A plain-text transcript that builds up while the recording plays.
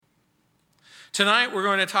Tonight we're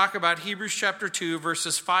going to talk about Hebrews chapter 2,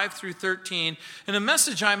 verses 5 through 13, in a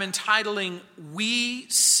message I'm entitling, We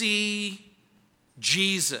See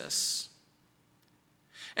Jesus.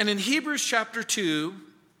 And in Hebrews chapter 2,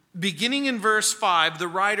 beginning in verse 5, the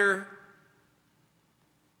writer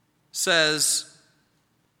says,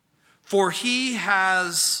 "For he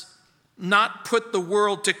has not put the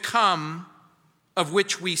world to come, of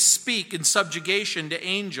which we speak, in subjugation to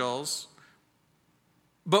angels,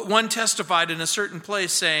 but one testified in a certain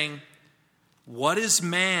place, saying, What is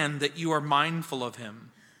man that you are mindful of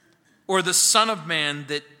him? Or the Son of Man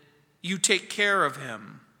that you take care of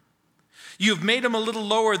him? You have made him a little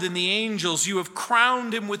lower than the angels. You have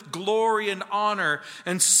crowned him with glory and honor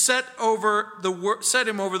and set him over the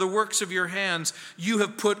works of your hands. You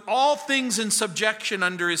have put all things in subjection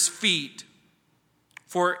under his feet.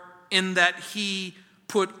 For in that he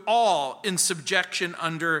put all in subjection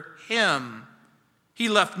under him, he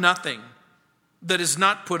left nothing that is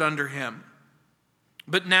not put under him.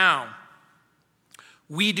 But now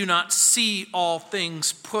we do not see all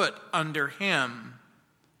things put under him,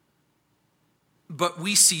 but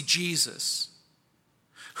we see Jesus,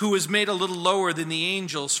 who was made a little lower than the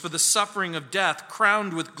angels for the suffering of death,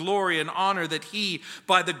 crowned with glory and honor, that he,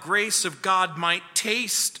 by the grace of God, might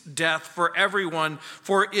taste death for everyone,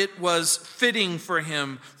 for it was fitting for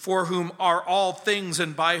him, for whom are all things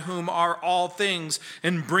and by whom are all things,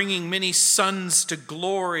 and bringing many sons to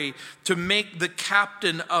glory, to make the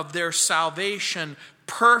captain of their salvation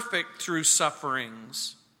perfect through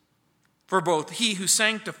sufferings. For both he who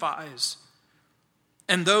sanctifies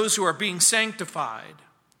and those who are being sanctified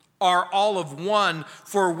are all of one,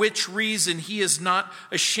 for which reason he is not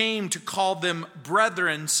ashamed to call them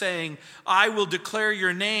brethren, saying, I will declare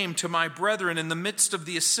your name to my brethren in the midst of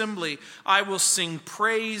the assembly. I will sing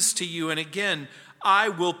praise to you. And again, I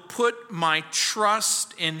will put my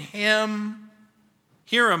trust in him.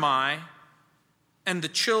 Here am I and the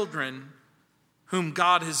children whom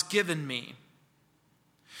God has given me.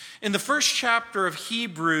 In the first chapter of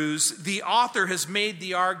Hebrews, the author has made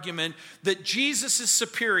the argument that Jesus is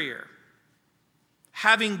superior,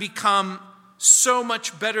 having become so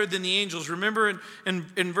much better than the angels. Remember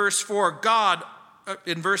in verse 4, God,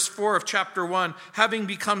 in verse 4 of chapter 1, having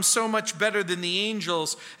become so much better than the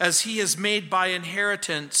angels, as he has made by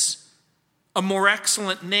inheritance a more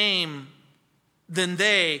excellent name than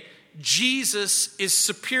they, Jesus is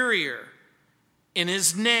superior in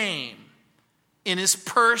his name, in his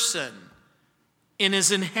person, in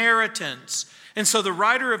his inheritance. And so the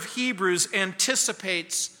writer of Hebrews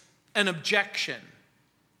anticipates an objection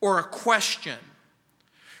or a question.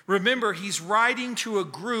 Remember, he's writing to a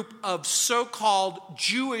group of so-called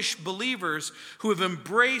Jewish believers who have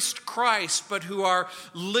embraced Christ, but who are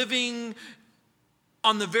living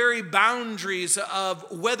on the very boundaries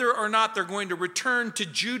of whether or not they're going to return to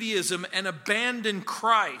Judaism and abandon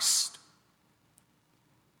Christ.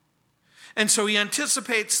 And so he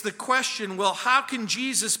anticipates the question, well, how can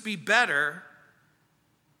Jesus be better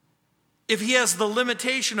if he has the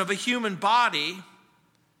limitation of a human body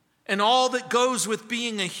and all that goes with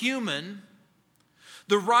being a human?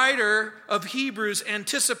 The writer of Hebrews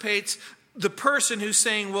anticipates the person who's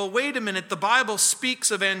saying, well, wait a minute, the Bible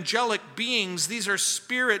speaks of angelic beings. These are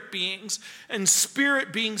spirit beings, and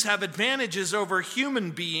spirit beings have advantages over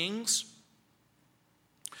human beings.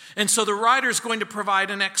 And so the writer is going to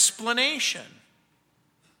provide an explanation.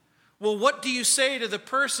 Well, what do you say to the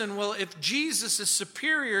person? Well, if Jesus is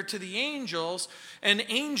superior to the angels, and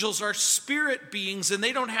angels are spirit beings, and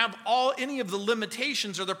they don't have any of the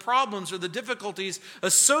limitations or the problems or the difficulties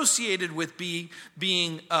associated with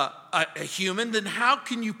being a human, then how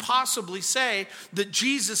can you possibly say that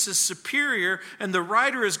Jesus is superior? And the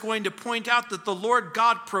writer is going to point out that the Lord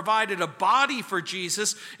God provided a body for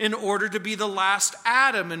Jesus in order to be the last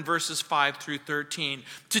Adam in verses 5 through 13,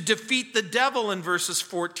 to defeat the devil in verses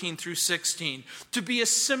 14 through 16, to be a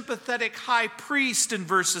sympathetic high priest in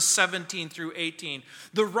verses 17 through 18.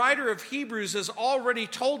 The writer of Hebrews has already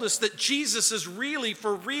told us that Jesus is really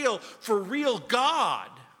for real God.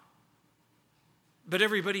 But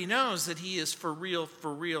everybody knows that he is for real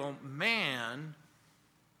man.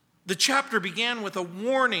 The chapter began with a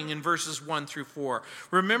warning in verses 1 through 4.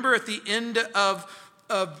 Remember at the end of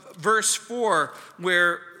verse 4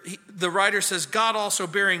 where the writer says, God also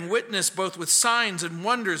bearing witness both with signs and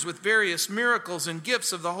wonders, with various miracles and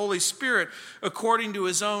gifts of the Holy Spirit according to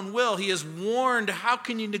his own will. He has warned, how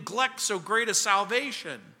can you neglect so great a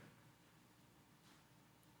salvation?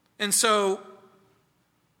 And so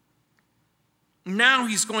now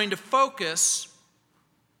he's going to focus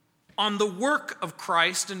on the work of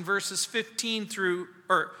Christ in verses 5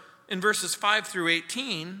 through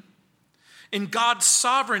 18. In God's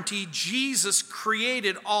sovereignty, Jesus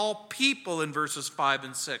created all people in verses 5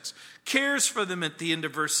 and 6, cares for them at the end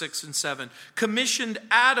of verse 6 and 7, commissioned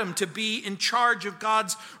Adam to be in charge of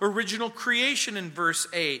God's original creation in verse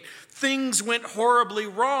 8. Things went horribly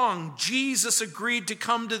wrong. Jesus agreed to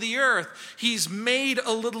come to the earth. He's made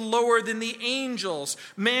a little lower than the angels.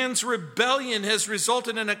 Man's rebellion has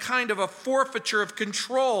resulted in a kind of a forfeiture of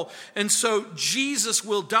control. And so Jesus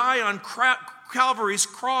will die on Calvary's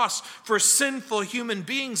cross for sinful human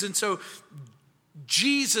beings. And so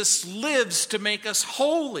Jesus lives to make us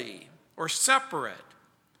holy or separate.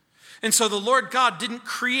 And so the Lord God didn't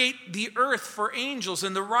create the earth for angels.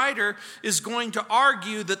 And the writer is going to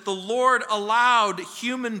argue that the Lord allowed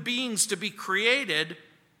human beings to be created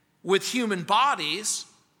with human bodies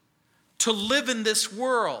to live in this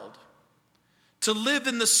world, to live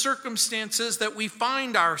in the circumstances that we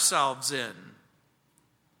find ourselves in.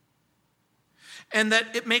 And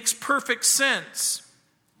that it makes perfect sense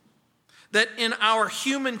that in our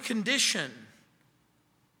human condition,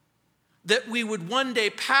 that we would one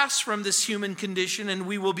day pass from this human condition and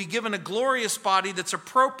we will be given a glorious body that's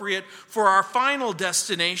appropriate for our final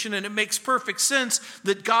destination. And it makes perfect sense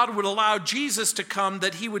that God would allow Jesus to come,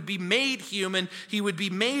 that he would be made human, he would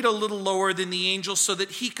be made a little lower than the angels so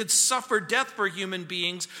that he could suffer death for human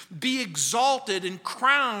beings, be exalted and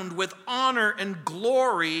crowned with honor and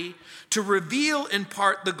glory to reveal in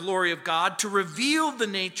part the glory of God, to reveal the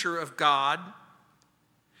nature of God.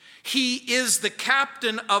 He is the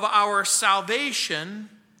captain of our salvation.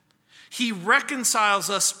 He reconciles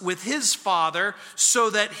us with his Father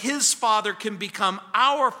so that his Father can become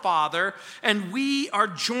our Father, and we are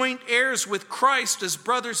joint heirs with Christ as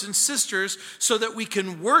brothers and sisters so that we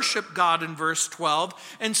can worship God in verse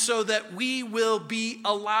 12, and so that we will be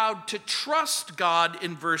allowed to trust God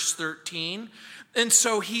in verse 13. And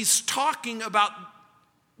so he's talking about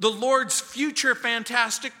the Lord's future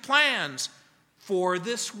fantastic plans for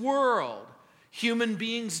this world, human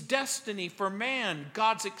beings' destiny for man,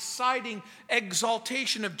 God's exciting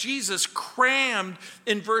exaltation of Jesus crammed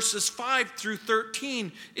in verses 5 through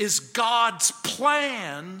 13 is God's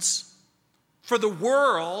plans for the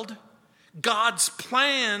world, God's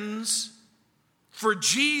plans for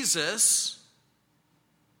Jesus.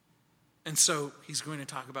 And so he's going to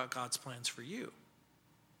talk about God's plans for you.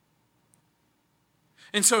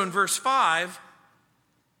 And so in verse 5,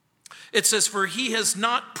 it says, "For he has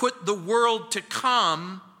not put the world to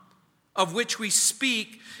come, of which we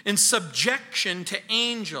speak, in subjection to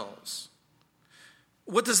angels."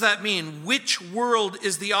 What does that mean? Which world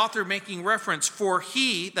is the author making reference? For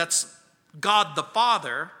he, that's God the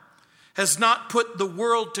Father, has not put the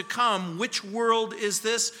world to come. Which world is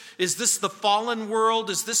this? Is this the fallen world?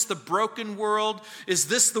 Is this the broken world? Is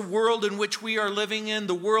this the world in which we are living in?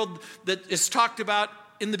 The world that is talked about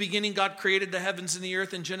in the beginning, God created the heavens and the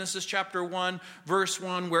earth in Genesis chapter 1, verse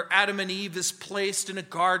 1, where Adam and Eve is placed in a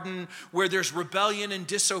garden where there's rebellion and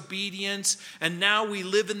disobedience. And now we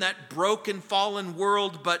live in that broken, fallen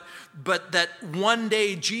world, but that one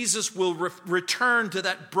day Jesus will return to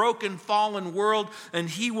that broken, fallen world, and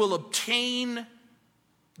he will obtain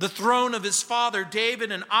the throne of his father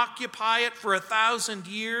David and occupy it for 1,000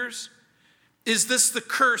 years. Is this the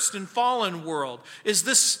cursed and fallen world? Is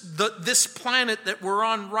this this planet that we're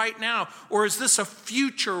on right now? Or is this a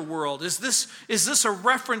future world? Is this a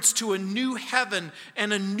reference to a new heaven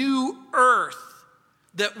and a new earth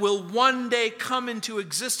that will one day come into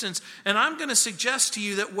existence? And I'm going to suggest to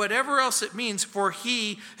you that whatever else it means, for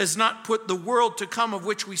he has not put the world to come of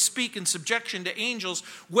which we speak in subjection to angels,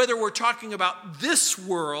 whether we're talking about this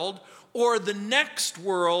world or the next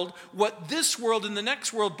world, what this world and the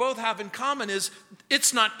next world both have in common is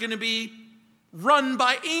it's not going to be run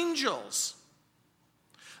by angels.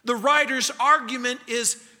 The writer's argument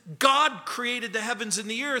is God created the heavens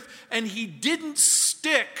and the earth, and he didn't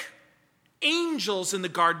stick angels in the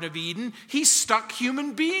Garden of Eden. He stuck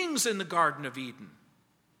human beings in the Garden of Eden.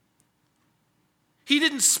 He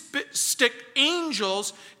didn't stick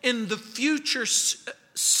angels in the future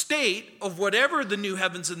state of whatever the new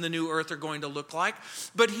heavens and the new earth are going to look like,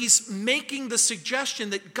 but he's making the suggestion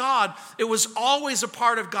that God, it was always a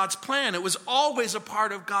part of God's plan. It was always a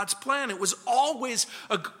part of God's plan. It was always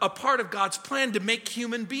a part of God's plan to make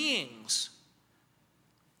human beings,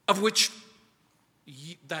 of which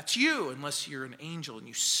that's you, unless you're an angel and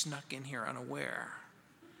you snuck in here unaware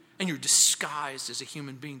and you're disguised as a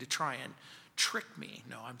human being to try and trick me.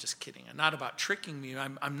 No, I'm just kidding. I'm not about tricking me.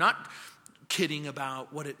 I'm not kidding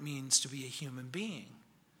about what it means to be a human being.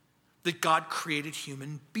 That God created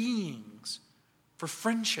human beings for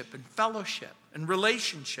friendship and fellowship and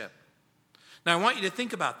relationship. Now I want you to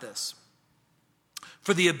think about this.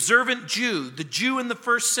 For the observant Jew, the Jew in the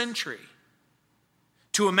first century,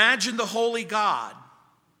 to imagine the holy God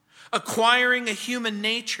acquiring a human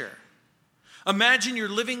nature. Imagine you're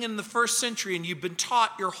living in the first century and you've been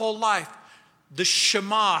taught your whole life the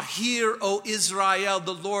Shema, hear, O Israel,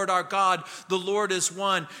 the Lord our God, the Lord is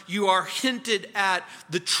one. You are hinted at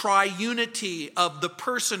the triunity of the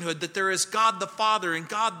personhood, that there is God the Father and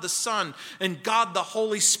God the Son and God the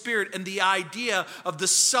Holy Spirit, and the idea of the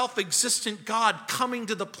self-existent God coming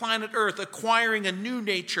to the planet Earth, acquiring a new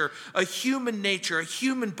nature, a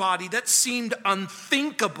human body. That seemed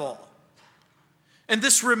unthinkable. And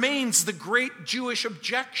this remains the great Jewish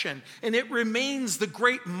objection, and it remains the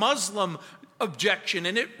great Muslim objection,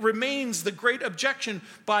 and it remains the great objection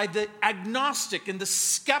by the agnostic and the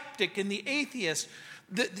skeptic and the atheist.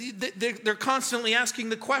 They're constantly asking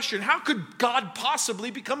the question, how could God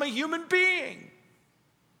possibly become a human being?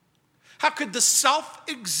 How could the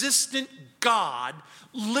self-existent God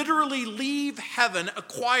literally leave heaven,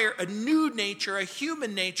 acquire a new nature, a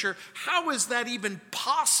human nature? How is that even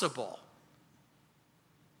possible?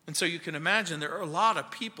 And so you can imagine there are a lot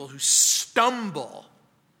of people who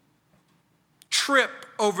trip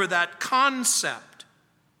over that concept.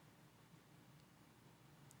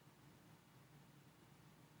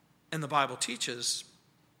 And the Bible teaches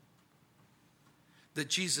that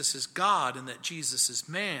Jesus is God and that Jesus is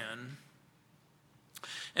man.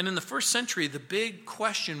 And in the first century, the big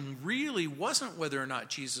question really wasn't whether or not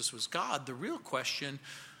Jesus was God. The real question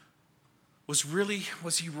was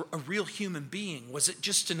he a real human being? Was it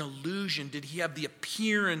just an illusion? Did he have the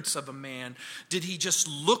appearance of a man? Did he just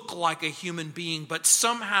look like a human being? But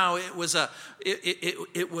somehow it was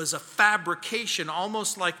a fabrication,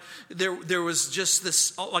 almost like there was just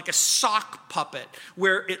this, like a sock puppet,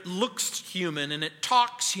 where it looks human and it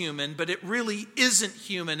talks human, but it really isn't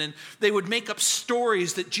human. And they would make up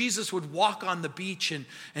stories that Jesus would walk on the beach and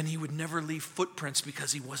he would never leave footprints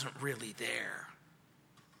because he wasn't really there.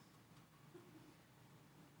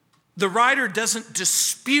 The writer doesn't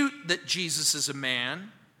dispute that Jesus is a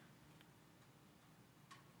man,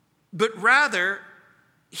 but rather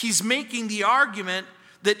he's making the argument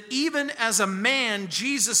that even as a man,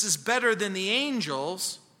 Jesus is better than the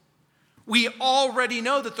angels. We already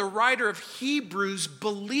know that the writer of Hebrews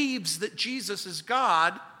believes that Jesus is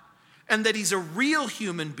God and that he's a real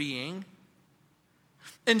human being.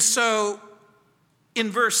 And so in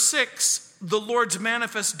verse 6, the Lord's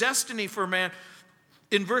manifest destiny for man.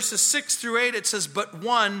 In verses 6 through 8, it says, but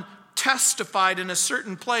one testified in a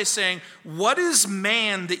certain place, saying, what is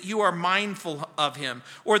man that you are mindful of him?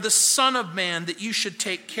 Or the son of man that you should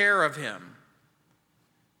take care of him?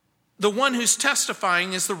 The one who's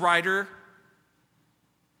testifying is the writer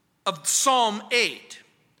of Psalm 8.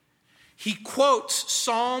 He quotes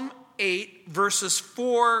Psalm 8, verses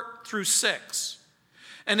 4 through 6.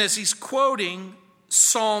 And as he's quoting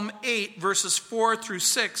Psalm 8, verses 4 through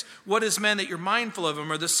 6, what is man that you're mindful of him,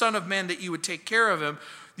 or the son of man that you would take care of him?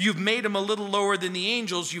 You've made him a little lower than the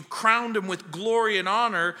angels. You've crowned him with glory and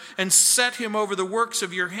honor and set him over the works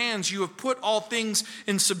of your hands. You have put all things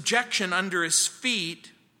in subjection under his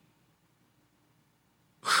feet.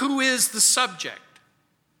 Who is the subject?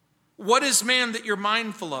 What is man that you're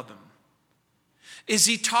mindful of him? Is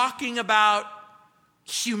he talking about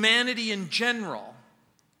humanity in general?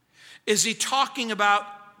 Is he talking about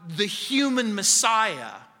the human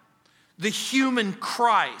Messiah, the human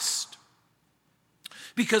Christ?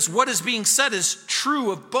 Because what is being said is true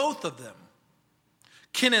of both of them.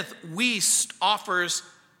 Kenneth Wiest offers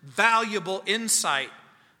valuable insight.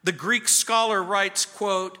 The Greek scholar writes,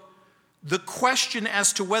 quote, the question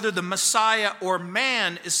as to whether the Messiah or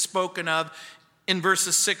man is spoken of in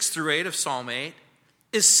verses 6 through 8 of Psalm 8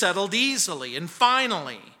 is settled easily and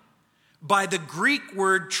finally by the Greek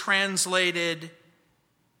word translated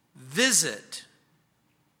visit.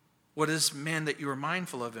 What is man that you are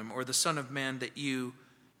mindful of him, or the son of man that you,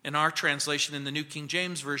 in our translation in the New King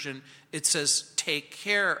James Version, it says take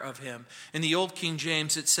care of him. In the Old King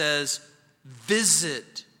James it says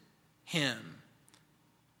visit him,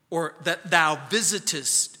 or that thou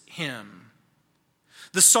visitest him.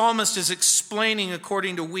 The psalmist is explaining,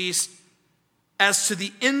 according to Wiest, as to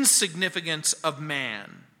the insignificance of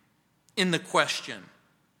man in the question,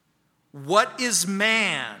 what is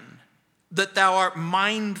man that thou art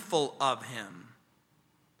mindful of him?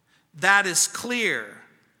 That is clear.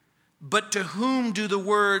 But to whom do the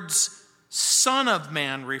words Son of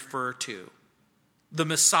Man refer to? The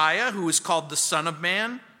Messiah, who is called the Son of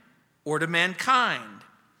Man, or to mankind?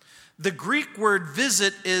 The Greek word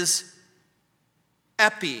visit is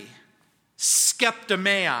epi,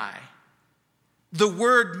 skeptomai. The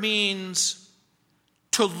word means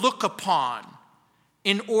to look upon,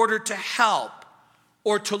 in order to help,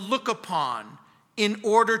 or to look upon, in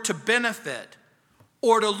order to benefit,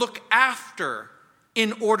 or to look after,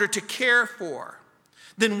 in order to care for,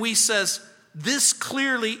 then we says, this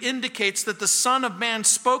clearly indicates that the Son of Man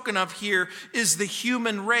spoken of here is the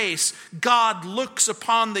human race. God looks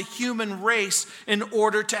upon the human race in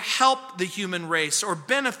order to help the human race or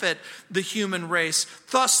benefit the human race.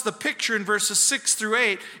 Thus, the picture in verses 6 through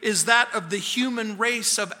 8 is that of the human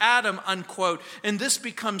race of Adam, unquote. And this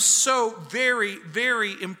becomes so very,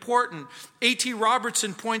 very important. A.T.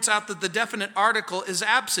 Robertson points out that the definite article is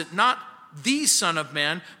absent, not the Son of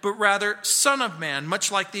Man, but rather Son of Man,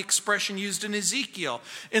 much like the expression used in Ezekiel.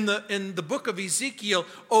 In the book of Ezekiel,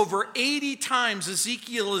 over 80 times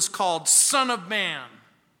Ezekiel is called Son of Man.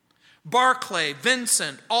 Barclay,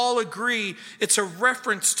 Vincent, all agree it's a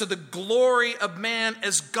reference to the glory of man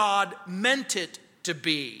as God meant it to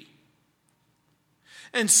be.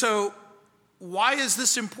 And so, why is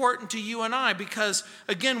this important to you and I? Because,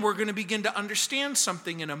 again, we're going to begin to understand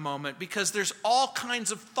something in a moment, because there's all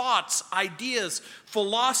kinds of thoughts, ideas,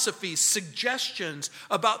 philosophies, suggestions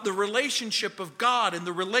about the relationship of God and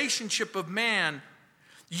the relationship of man.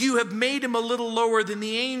 You have made him a little lower than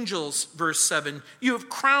the angels, verse 7. You have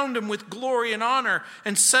crowned him with glory and honor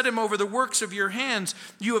and set him over the works of your hands.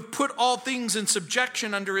 You have put all things in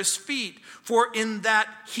subjection under his feet. For in that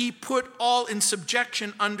he put all in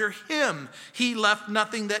subjection under him, he left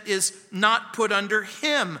nothing that is not put under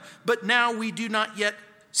him. But now we do not yet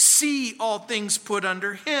see all things put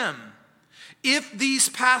under him. If these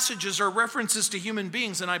passages are references to human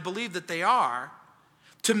beings, and I believe that they are,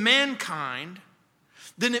 to mankind,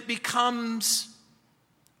 then it becomes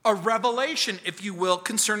a revelation, if you will,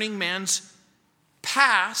 concerning man's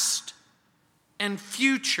past and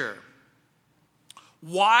future.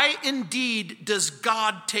 Why indeed does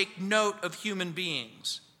God take note of human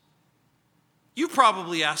beings? You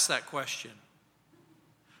probably asked that question.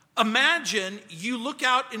 Imagine you look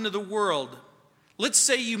out into the world. Let's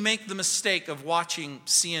say you make the mistake of watching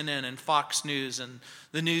CNN and Fox News and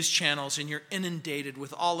the news channels, and you're inundated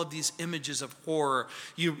with all of these images of horror.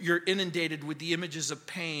 You're inundated with the images of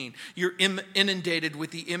pain. You're inundated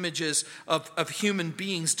with the images of human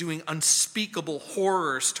beings doing unspeakable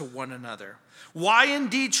horrors to one another. Why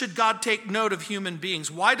indeed should God take note of human beings?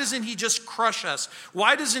 Why doesn't he just crush us?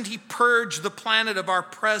 Why doesn't he purge the planet of our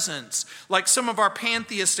presence, like some of our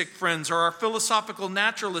pantheistic friends or our philosophical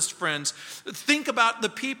naturalist friends? Think about the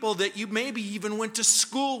people that you maybe even went to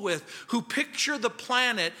school with who picture the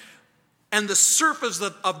planet and the surface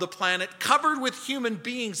of the planet covered with human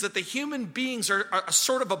beings, that the human beings are a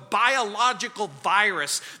sort of a biological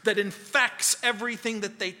virus that infects everything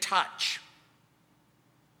that they touch.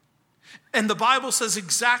 And the Bible says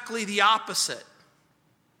exactly the opposite.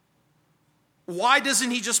 Why doesn't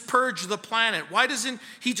he just purge the planet? Why doesn't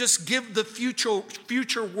he just give the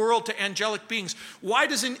future world to angelic beings? Why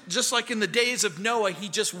doesn't, just like in the days of Noah, he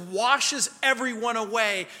just washes everyone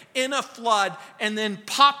away in a flood and then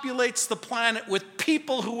populates the planet with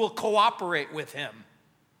people who will cooperate with him?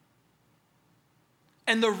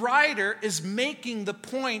 And the writer is making the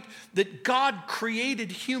point that God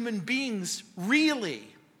created human beings really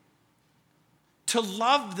to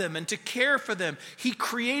love them and to care for them. He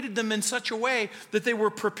created them in such a way that they were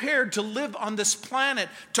prepared to live on this planet,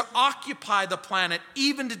 to occupy the planet,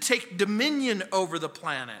 even to take dominion over the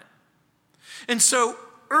planet. And so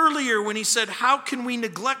earlier when he said, how can we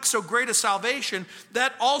neglect so great a salvation?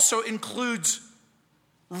 That also includes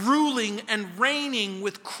ruling and reigning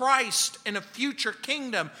with Christ in a future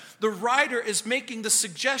kingdom. The writer is making the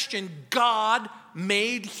suggestion God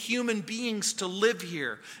made human beings to live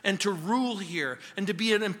here and to rule here and to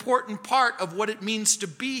be an important part of what it means to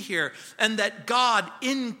be here, and that God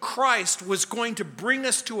in Christ was going to bring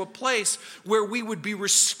us to a place where we would be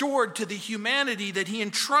restored to the humanity that he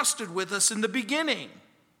entrusted with us in the beginning.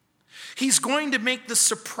 He's going to make the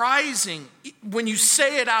surprising, when you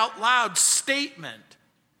say it out loud, statement.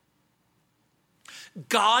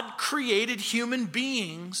 God created human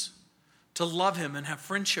beings to love him and have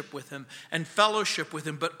friendship with him and fellowship with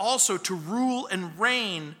him, but also to rule and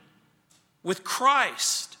reign with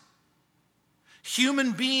Christ.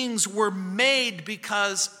 Human beings were made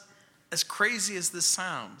because, as crazy as this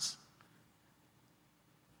sounds,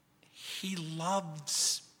 he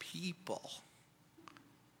loves people.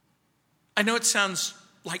 I know it sounds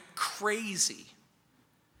like crazy.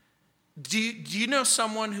 Do you know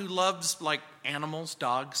someone who loves like animals,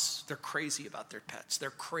 dogs? They're crazy about their pets.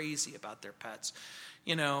 They're crazy about their pets.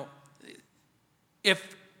 You know, if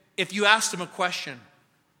you asked them a question,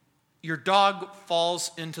 your dog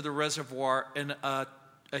falls into the reservoir and a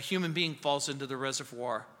human being falls into the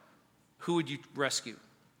reservoir, who would you rescue?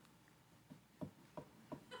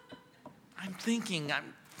 I'm thinking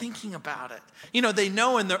about it. You know, they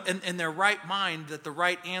know in their right mind that the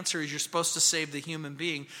right answer is you're supposed to save the human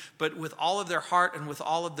being, but with all of their heart and with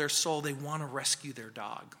all of their soul, they want to rescue their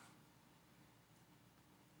dog.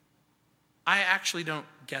 I actually don't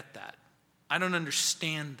get that. I don't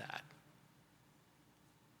understand that.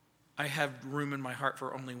 I have room in my heart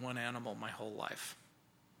for only one animal my whole life.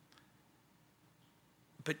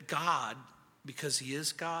 But God, because he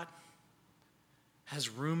is God, has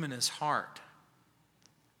room in his heart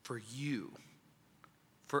for you,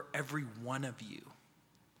 for every one of you.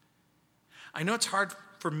 I know it's hard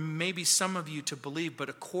for maybe some of you to believe, but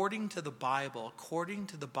according to the Bible,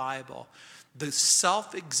 the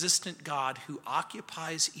self-existent God who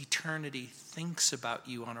occupies eternity thinks about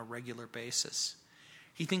you on a regular basis.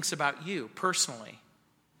 He thinks about you personally,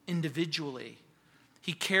 individually.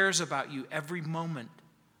 He cares about you every moment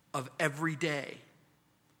of every day.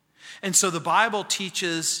 And so the Bible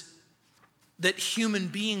teaches that human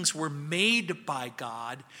beings were made by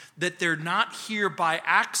God, that they're not here by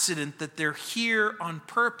accident, that they're here on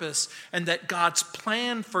purpose, and that God's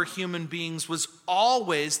plan for human beings was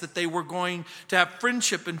always that they were going to have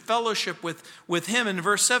friendship and fellowship with him. In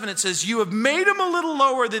verse 7 it says, you have made him a little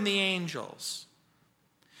lower than the angels.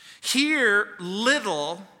 Here,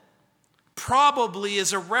 little probably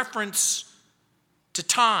is a reference to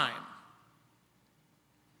time.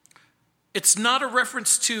 It's not a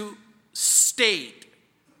reference to state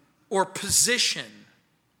or position.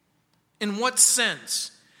 In what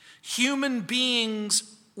sense? Human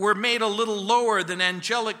beings were made a little lower than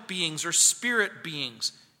angelic beings or spirit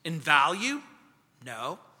beings. In value?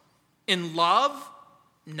 No. In love?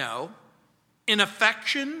 No. In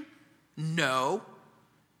affection? No.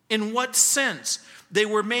 In what sense? They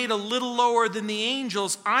were made a little lower than the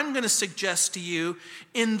angels. I'm going to suggest to you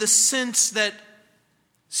in the sense that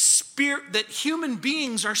human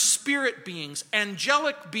beings are spirit beings.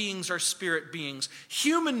 Angelic beings are spirit beings.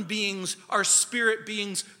 Human beings are spirit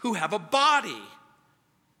beings who have a body.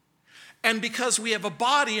 And because we have a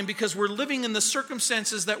body and because we're living in the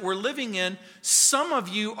circumstances that we're living in, some of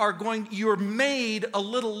you you're made a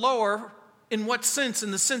little lower. In what sense?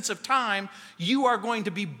 In the sense of time, you are going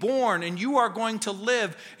to be born and you are going to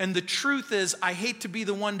live. And the truth is, I hate to be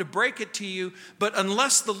the one to break it to you, but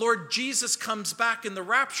unless the Lord Jesus comes back in the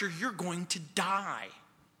rapture, you're going to die.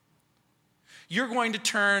 You're going to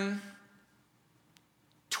turn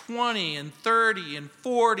 20 and 30 and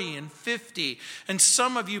 40 and 50. And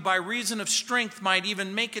some of you, by reason of strength, might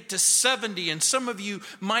even make it to 70. And some of you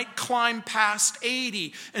might climb past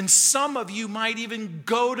 80. And some of you might even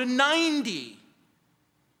go to 90.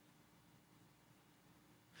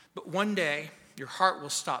 But one day, your heart will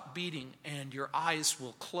stop beating and your eyes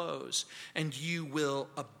will close and you will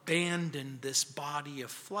abandon this body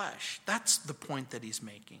of flesh. That's the point that he's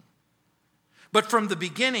making. But from the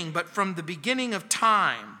beginning of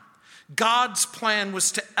time, God's plan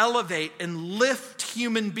was to elevate and lift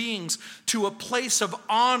human beings to a place of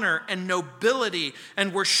honor and nobility.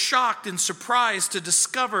 And we're shocked and surprised to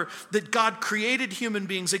discover that God created human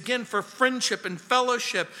beings, again, for friendship and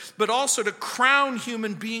fellowship, but also to crown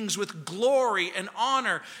human beings with glory and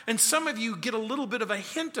honor. And some of you get a little bit of a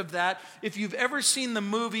hint of that if you've ever seen the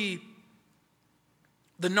movie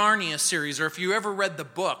the Narnia series, or if you ever read the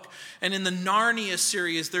book. And in the Narnia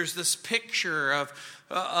series, there's this picture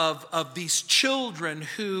of these children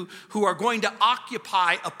who are going to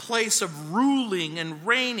occupy a place of ruling and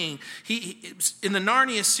reigning. In the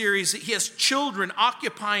Narnia series, he has children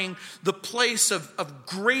occupying the place of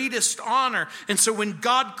greatest honor. And so when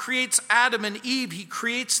God creates Adam and Eve, he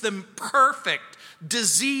creates them perfect,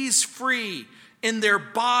 disease-free, in their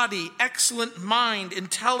body, excellent mind,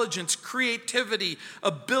 intelligence, creativity,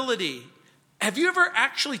 ability. Have you ever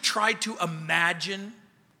actually tried to imagine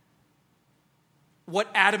what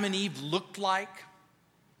Adam and Eve looked like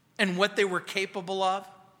and what they were capable of?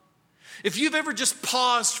 If you've ever just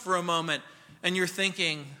paused for a moment and you're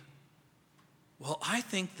thinking, well, I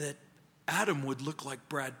think that Adam would look like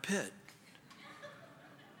Brad Pitt.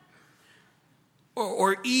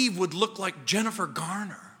 Or Eve would look like Jennifer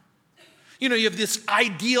Garner. You know, you have this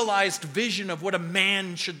idealized vision of what a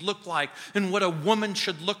man should look like and what a woman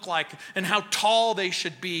should look like and how tall they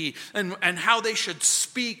should be and how they should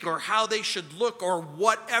speak or how they should look or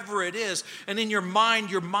whatever it is. And in your mind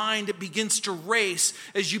it begins to race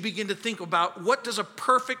as you begin to think about what does a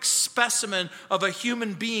perfect specimen of a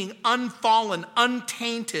human being, unfallen,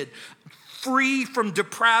 untainted, free from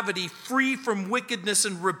depravity, free from wickedness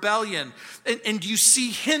and rebellion. And you see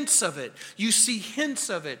hints of it. You see hints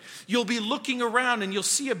of it. You'll be looking around and you'll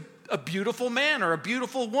see a beautiful man or a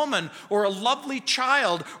beautiful woman or a lovely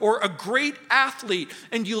child or a great athlete,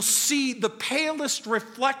 and you'll see the palest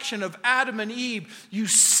reflection of Adam and Eve. You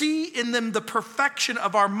see in them the perfection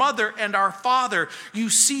of our mother and our father. You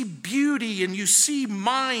see beauty and you see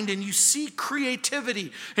mind and you see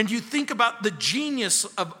creativity, and you think about the genius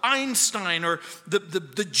of Einstein or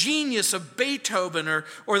the genius of Beethoven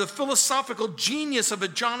or the philosophical genius of a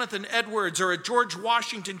Jonathan Edwards or a George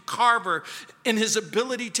Washington Carver in his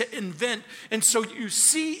ability to invent. And so you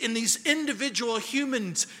see in these individual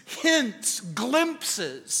humans hints,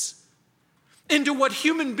 glimpses into what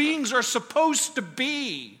human beings are supposed to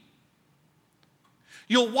be.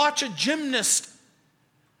 You'll watch a gymnast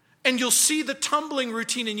and you'll see the tumbling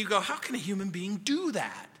routine and you go, how can a human being do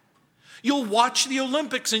that? You'll watch the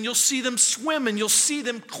Olympics and you'll see them swim and you'll see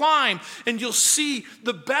them climb and you'll see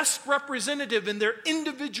the best representative in their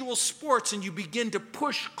individual sports, and you begin to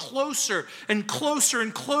push closer and closer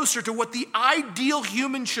and closer to what the ideal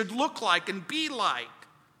human should look like and be like.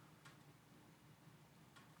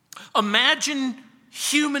 Imagine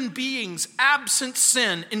human beings, absent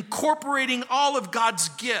sin, incorporating all of God's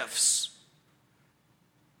gifts,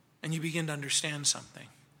 and you begin to understand something.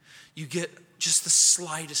 You get just the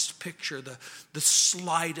slightest picture, the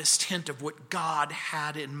slightest hint of what God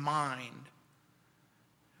had in mind.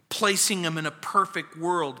 Placing them in a perfect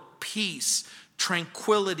world, peace,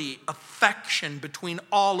 tranquility, affection between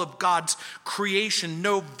all of God's creation,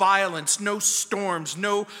 no violence, no storms,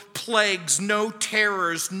 no plagues, no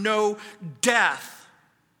terrors, no death.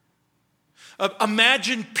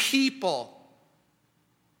 Imagine people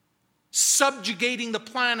subjugating the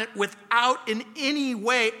planet without in any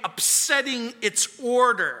way upsetting its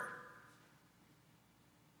order.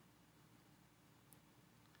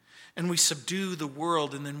 And we subdue the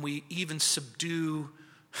world, and then we even subdue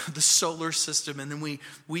the solar system, and then we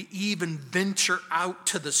even venture out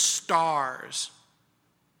to the stars.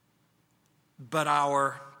 But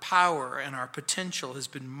our power and our potential has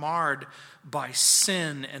been marred by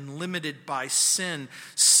sin and limited by sin.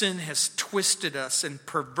 Sin has twisted us and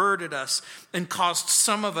perverted us and caused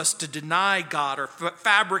some of us to deny God or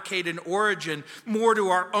fabricate an origin more to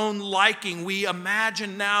our own liking. We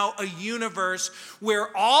imagine now a universe where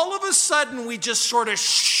all of a sudden we just sort of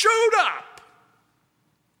shoot up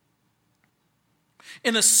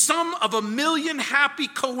in a sum of a million happy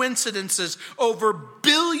coincidences over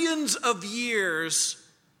billions of years.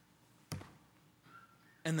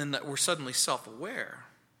 And then that we're suddenly self-aware.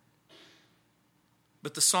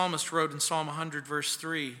 But the psalmist wrote in Psalm 100, verse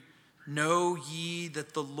 3, "Know ye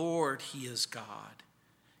that the Lord, He is God.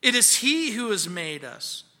 It is He who has made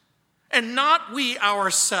us, and not we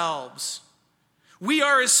ourselves. We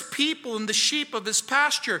are His people and the sheep of His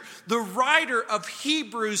pasture." The writer of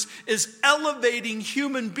Hebrews is elevating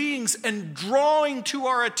human beings and drawing to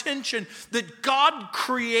our attention that God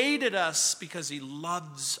created us because He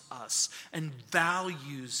loves us and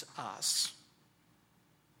values us.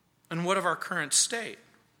 And what of our current state?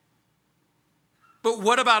 But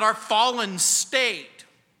what about our fallen state?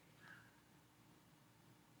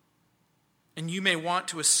 And you may want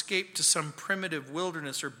to escape to some primitive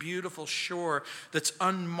wilderness or beautiful shore that's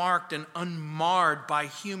unmarked and unmarred by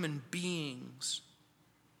human beings.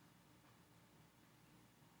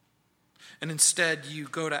 And instead you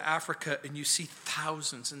go to Africa and you see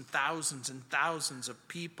thousands and thousands and thousands of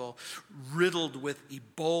people riddled with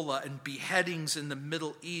Ebola and beheadings in the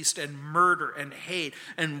Middle East and murder and hate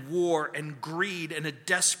and war and greed and a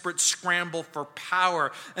desperate scramble for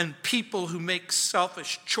power and people who make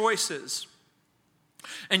selfish choices.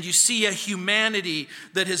 And you see a humanity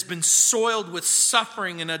that has been soiled with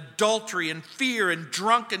suffering and adultery and fear and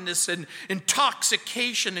drunkenness and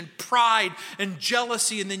intoxication and pride and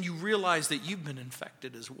jealousy. And then you realize that you've been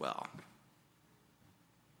infected as well.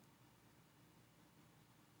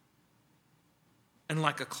 And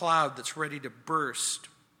like a cloud that's ready to burst,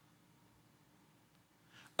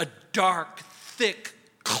 a dark, thick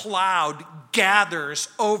cloud gathers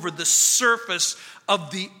over the surface of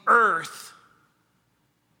the earth.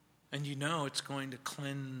 And you know it's going to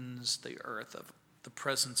cleanse the earth of the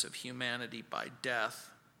presence of humanity by death.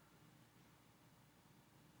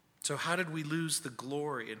 So how did we lose the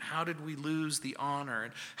glory? And how did we lose the honor?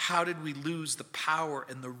 And how did we lose the power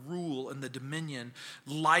and the rule and the dominion?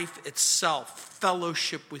 Life itself,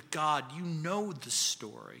 fellowship with God. You know the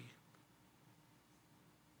story.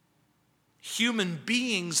 Human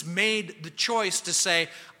beings made the choice to say,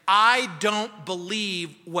 I don't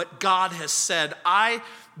believe what God has said. I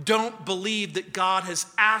don't believe that God has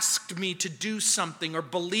asked me to do something or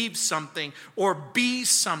believe something or be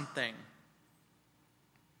something.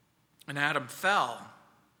 And Adam fell.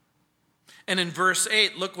 And in verse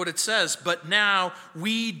 8, look what it says. But now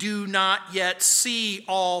we do not yet see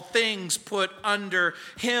all things put under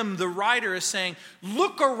him. The writer is saying,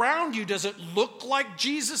 look around you. Does it look like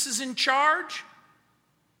Jesus is in charge?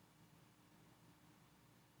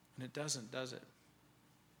 And it doesn't, does it?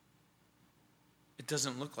 It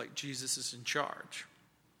doesn't look like Jesus is in charge.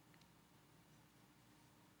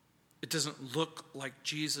 It doesn't look like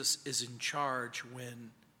Jesus is in charge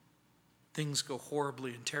when things go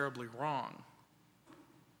horribly and terribly wrong.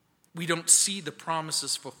 We don't see the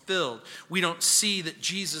promises fulfilled. We don't see that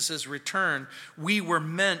Jesus has returned. We were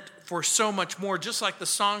meant for so much more. Just like the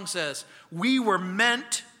song says, we were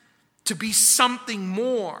meant to be something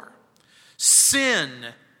more. Sin,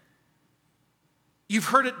 you've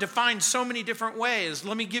heard it defined so many different ways.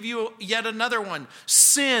 Let me give you yet another one.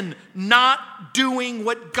 Sin, not doing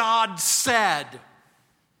what God said,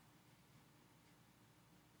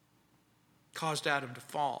 caused Adam to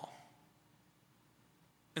fall.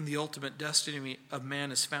 And the ultimate destiny of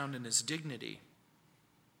man is found in his dignity.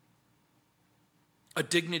 A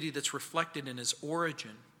dignity that's reflected in his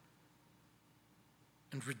origin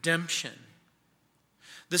and redemption.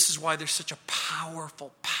 This is why there's such a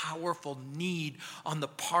powerful, powerful need on the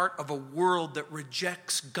part of a world that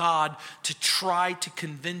rejects God to try to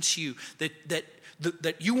convince you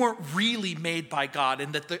that you weren't really made by God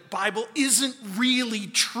and that the Bible isn't really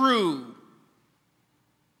true.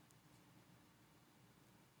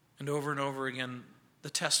 And over again,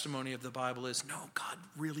 the testimony of the Bible is, no, God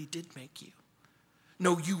really did make you.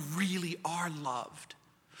 No, you really are loved.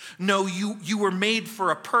 No, you were made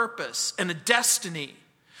for a purpose and a destiny.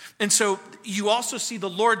 And so you also see the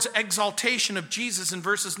Lord's exaltation of Jesus in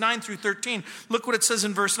verses 9 through 13. Look what it says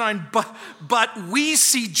in verse 9. But we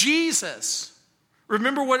see Jesus.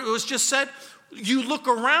 Remember what it was just said? You look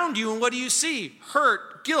around you and what do you see?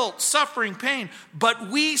 Hurt, guilt, suffering, pain. But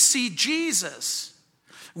we see Jesus.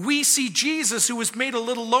 We see Jesus, who was made a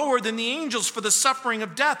little lower than the angels for the suffering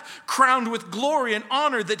of death, crowned with glory and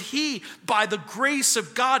honor, that he, by the grace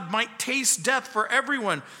of God, might taste death for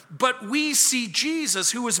everyone. But we see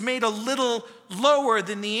Jesus, who was made a little lower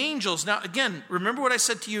than the angels. Now, again, remember what I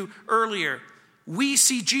said to you earlier. We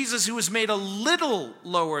see Jesus, who was made a little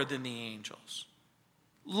lower than the angels.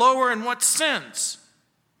 Lower in what sense?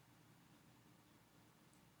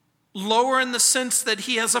 Lower in the sense that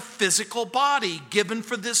he has a physical body given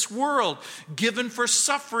for this world, given for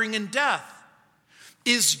suffering and death.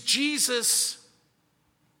 Is Jesus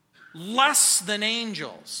less than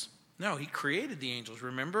angels? No, he created the angels,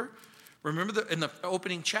 remember? Remember in the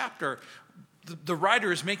opening chapter, the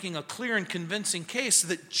writer is making a clear and convincing case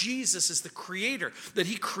that Jesus is the creator, that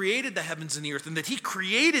he created the heavens and the earth, and that he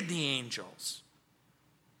created the angels.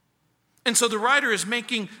 And so the writer is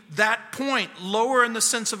making that point, lower in the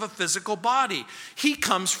sense of a physical body. He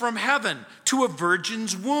comes from heaven to a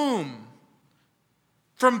virgin's womb,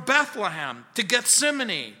 from Bethlehem to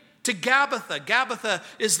Gethsemane to Gabbatha. Gabbatha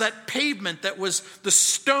is that pavement that was the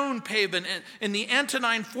stone pavement in the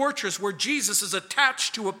Antonine fortress where Jesus is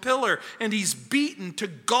attached to a pillar and he's beaten, to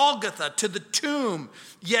Golgotha, to the tomb.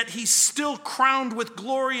 Yet he's still crowned with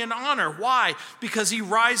glory and honor. Why? Because he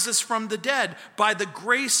rises from the dead. By the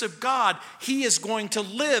grace of God, he is going to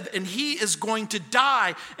live and he is going to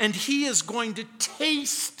die and he is going to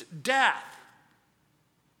taste death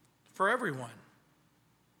for everyone.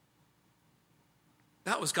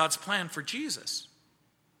 That was God's plan for Jesus.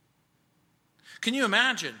 Can you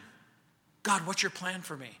imagine? God, what's your plan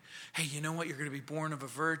for me? Hey, you know what? You're going to be born of a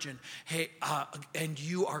virgin. Hey, and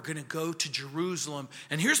you are going to go to Jerusalem.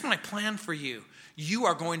 And here's my plan for you. You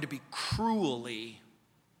are going to be cruelly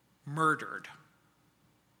murdered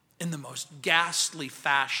in the most ghastly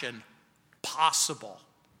fashion possible.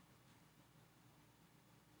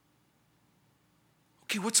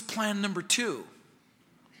 Okay, what's plan number 2?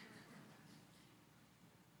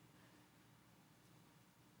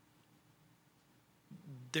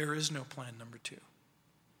 There is no plan number 2.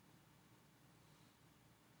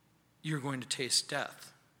 You're going to taste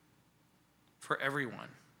death for everyone.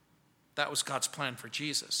 That was God's plan for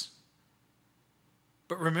Jesus.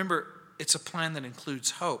 But remember, it's a plan that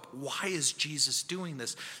includes hope. Why is Jesus doing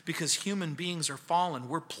this? Because human beings are fallen.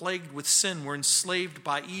 We're plagued with sin. We're enslaved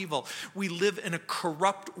by evil. We live in a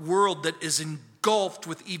corrupt world that is engulfed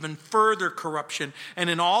with even further corruption.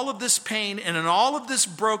 And in all of this pain, and in all of this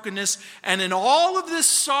brokenness, and in all of this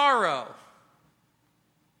sorrow,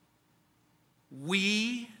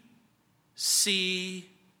 we see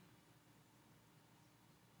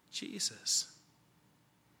Jesus.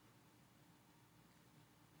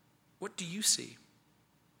 What do you see?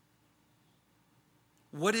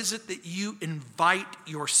 What is it that you invite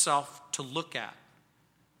yourself to look at?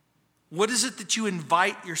 What is it that you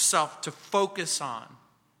invite yourself to focus on?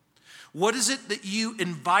 What is it that you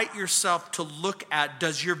invite yourself to look at?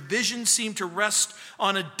 Does your vision seem to rest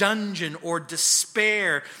on a dungeon or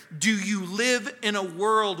despair? Do you live in a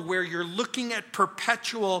world where you're looking at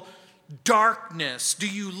perpetual darkness? Do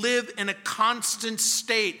you live in a constant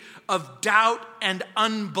state of doubt and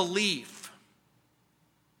unbelief?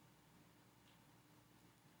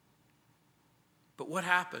 But what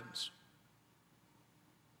happens?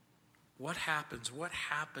 What happens? What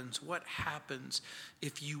happens? What happens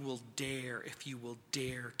if you will dare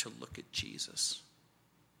to look at Jesus?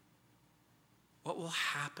 What will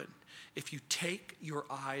happen if you take your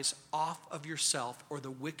eyes off of yourself or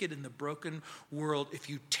the wicked and the broken world? If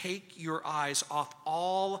you take your eyes off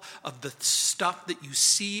all of the stuff that you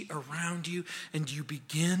see around you and you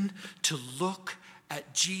begin to look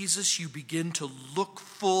at Jesus, you begin to look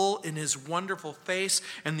full in his wonderful face,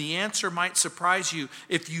 and the answer might surprise you.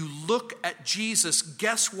 If you look at Jesus,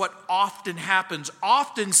 guess what often happens?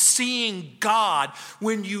 Often seeing God,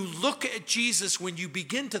 when you look at Jesus, when you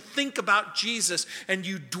begin to think about Jesus and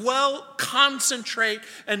you dwell, concentrate,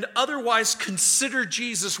 and otherwise consider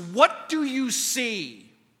Jesus, what do you see?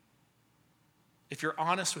 If you're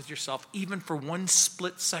honest with yourself, even for one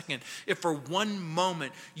split second, if for one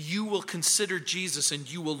moment you will consider Jesus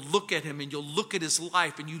and you will look at him and you'll look at his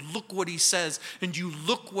life and you look what he says and you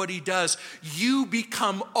look what he does, you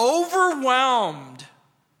become overwhelmed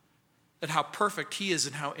at how perfect he is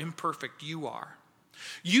and how imperfect you are.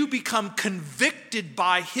 You become convicted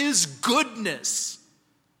by his goodness.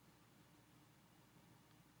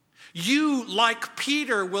 You, like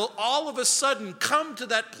Peter, will all of a sudden come to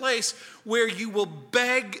that place where you will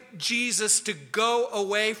beg Jesus to go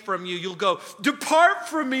away from you. You'll go, "Depart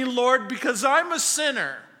from me, Lord, because I'm a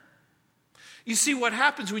sinner." You see what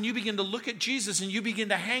happens when you begin to look at Jesus and you begin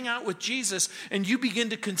to hang out with Jesus and you begin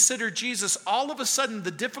to consider Jesus. All of a sudden, the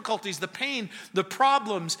difficulties, the pain, the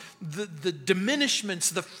problems, the diminishments,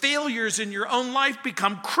 the failures in your own life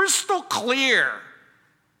become crystal clear.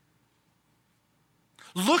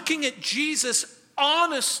 Looking at Jesus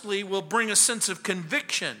honestly will bring a sense of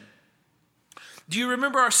conviction. Do you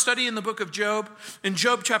remember our study in the book of Job? In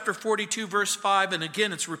Job chapter 42, verse 5, and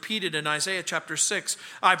again it's repeated in Isaiah chapter 6.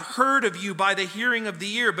 "I've heard of you by the hearing of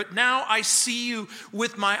the ear, but now I see you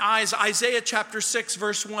with my eyes." Isaiah chapter 6,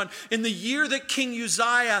 verse 1. "In the year that King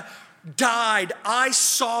Uzziah died, I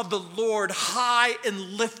saw the Lord high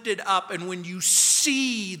and lifted up." And when you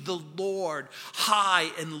see the Lord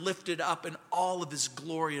high and lifted up in all of his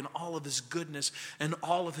glory and all of his goodness and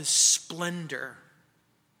all of his splendor,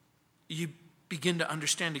 you begin to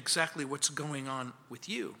understand exactly what's going on with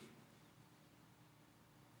you.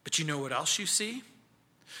 But you know what else you see?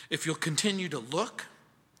 If you'll continue to look,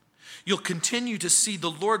 you'll continue to see the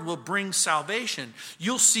Lord will bring salvation.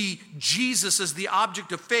 You'll see Jesus as the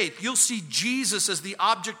object of faith. You'll see Jesus as the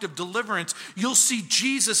object of deliverance. You'll see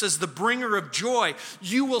Jesus as the bringer of joy.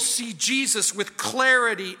 You will see Jesus with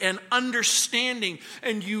clarity and understanding.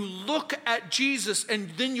 And you look at Jesus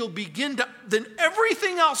and then then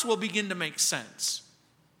everything else will begin to make sense.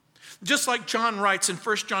 Just like John writes in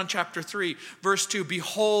 1 John chapter 3, verse 2,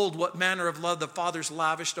 "Behold, what manner of love the Father's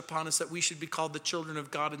lavished upon us, that we should be called the children of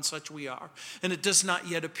God, and such we are. And it does not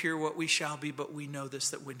yet appear what we shall be, but we know this,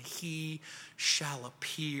 that when he shall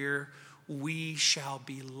appear, we shall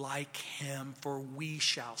be like him, for we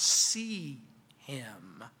shall see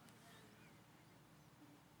him."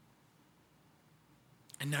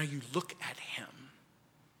 And now you look at him.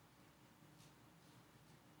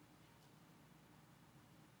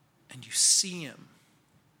 And you see him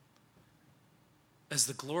as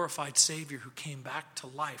the glorified Savior who came back to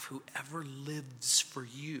life, who ever lives for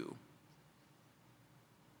you.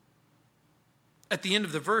 At the end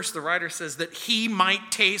of the verse, the writer says that he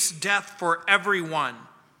might taste death for everyone.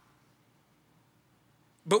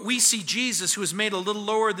 But we see Jesus, who is made a little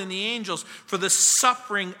lower than the angels, for the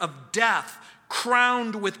suffering of death,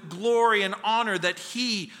 crowned with glory and honor, that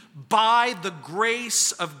he, by the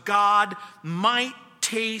grace of God, might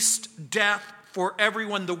taste death for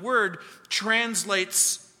everyone. The word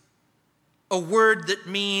translates a word that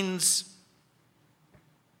means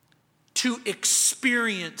to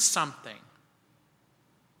experience something,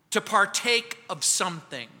 to partake of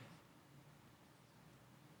something.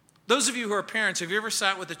 Those of you who are parents, have you ever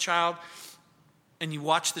sat with a child and you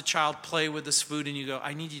watch the child play with this food and you go,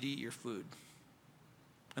 "I need you to eat your food"?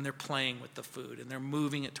 And they're playing with the food, and they're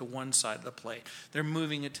moving it to one side of the plate. They're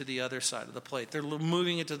moving it to the other side of the plate. They're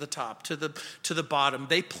moving it to the top, to the bottom.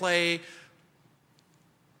 They play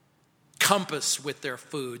compass with their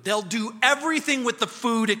food. They'll do everything with the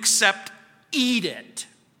food except eat it.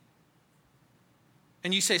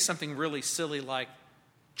 and you say something really silly like,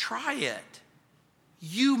 try it.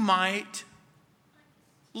 You might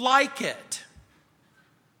like it.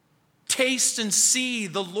 Taste and see,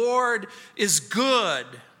 the Lord is good.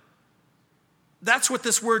 That's what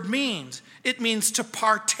this word means. It means to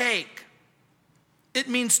partake. It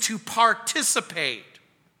means to participate.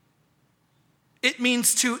 It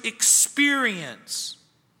means to experience.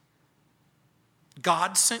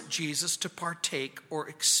 God sent Jesus to partake or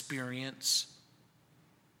experience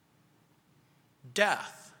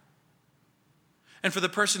death. And for the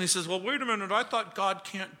person who says, well, wait a minute, I thought God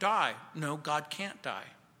can't die. No, God can't die.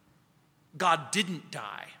 God didn't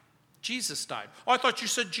die. Jesus died. Oh, I thought you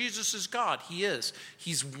said Jesus is God. He is.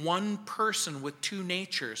 He's one person with two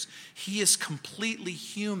natures. He is completely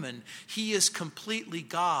human. He is completely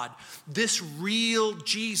God. This real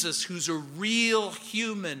Jesus, who's a real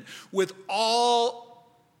human with all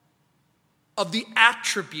of the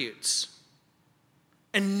attributes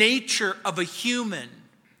and nature of a human,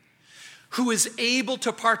 who is able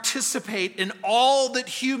to participate in all that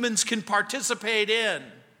humans can participate in,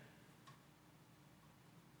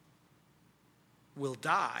 will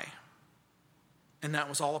die. And that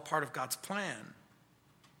was all a part of God's plan.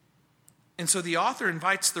 And so the author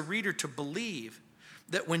invites the reader to believe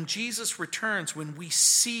that when Jesus returns, when we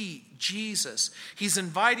see Jesus, he's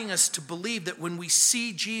inviting us to believe that when we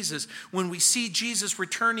see Jesus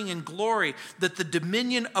returning in glory, that the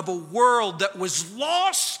dominion of a world that was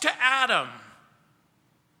lost to Adam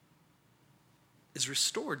is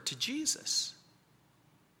restored to Jesus.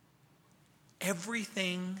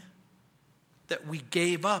 Everything that we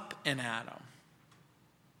gave up in Adam,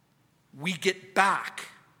 we get back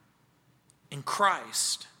in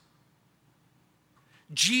Christ.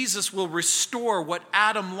 Jesus will restore what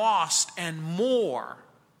Adam lost and more.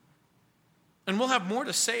 And we'll have more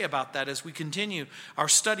to say about that as we continue our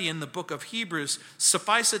study in the book of Hebrews.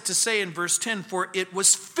 Suffice it to say in verse 10, for it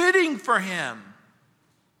was fitting for him.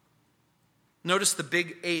 Notice the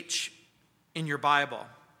big H in your Bible.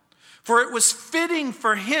 For it was fitting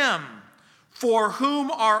for him, for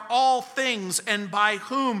whom are all things, and by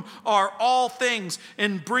whom are all things,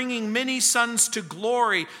 in bringing many sons to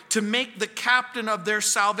glory, to make the captain of their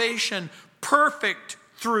salvation perfect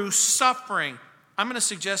through suffering. I'm going to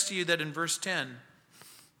suggest to you that in verse 10,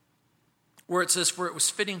 where it says, for it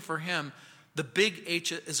was fitting for him, the big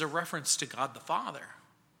H is a reference to God the Father.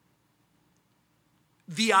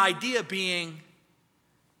 The idea being,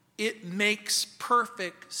 it makes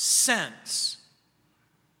perfect sense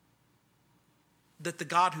that the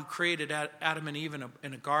God who created Adam and Eve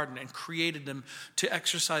in a garden and created them to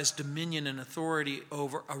exercise dominion and authority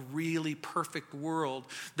over a really perfect world,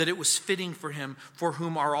 that it was fitting for him, for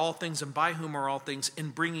whom are all things and by whom are all things,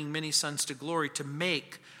 in bringing many sons to glory, to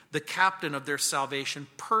make the captain of their salvation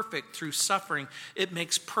perfect through suffering. It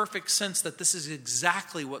makes perfect sense that this is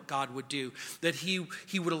exactly what God would do, that he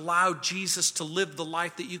would allow Jesus to live the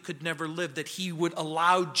life that you could never live, that he would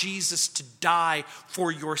allow Jesus to die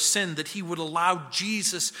for your sin, that he would allow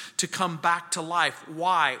Jesus to come back to life.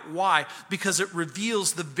 Why? Why? Because it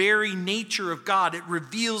reveals the very nature of God. It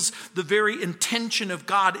reveals the very intention of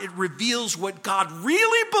God. It reveals what God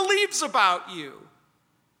really believes about you.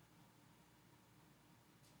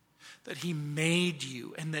 That he made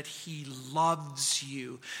you, and that he loves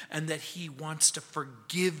you, and that he wants to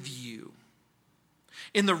forgive you.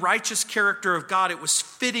 In the righteous character of God, it was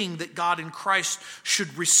fitting that God in Christ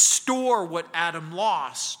should restore what Adam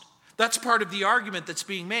lost. That's part of the argument that's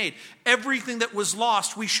being made. Everything that was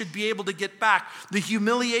lost, we should be able to get back. The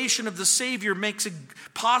humiliation of the Savior makes it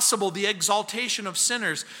possible the exaltation of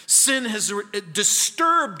sinners. Sin has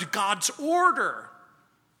disturbed God's order.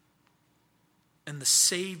 And the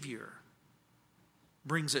Savior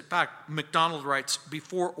brings it back. MacDonald writes,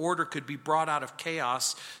 before order could be brought out of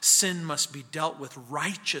chaos, sin must be dealt with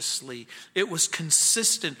righteously. It was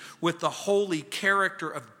consistent with the holy character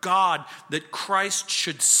of God that Christ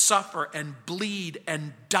should suffer and bleed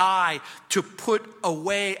and die to put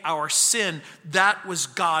away our sin. That was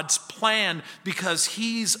God's plan, because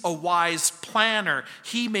he's a wise planner.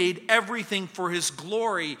 He made everything for his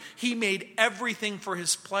glory. He made everything for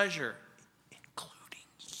his pleasure.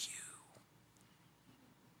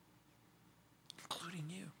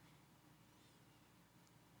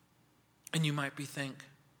 And you might be thinking,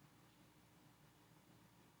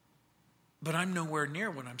 but I'm nowhere near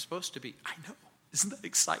what I'm supposed to be. I know. Isn't that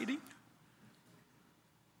exciting?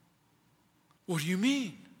 What do you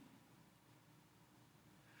mean?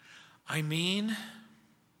 I mean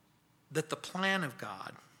that the plan of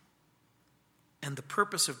God and the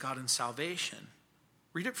purpose of God in salvation,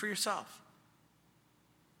 read it for yourself,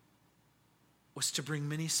 was to bring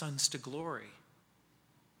many sons to glory.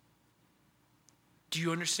 Do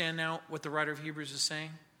you understand now what the writer of Hebrews is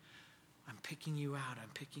saying? I'm picking you out. I'm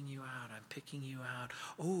picking you out. I'm picking you out.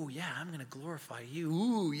 Oh, yeah, I'm going to glorify you.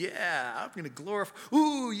 Ooh, yeah, I'm going to glorify.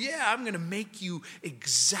 Ooh, yeah, I'm going to make you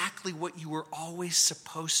exactly what you were always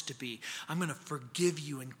supposed to be. I'm going to forgive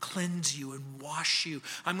you and cleanse you and wash you.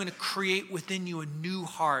 I'm going to create within you a new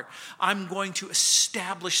heart. I'm going to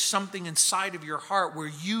establish something inside of your heart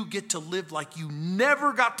where you get to live like you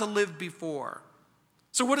never got to live before.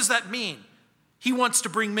 So what does that mean? He wants to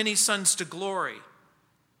bring many sons to glory.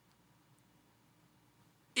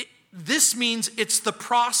 This means it's the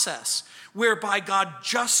process whereby God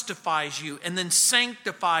justifies you and then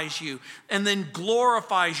sanctifies you and then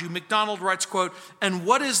glorifies you. MacDonald writes, quote, "And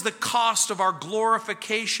what is the cost of our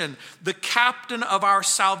glorification? The captain of our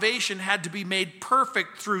salvation had to be made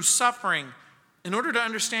perfect through suffering." In order to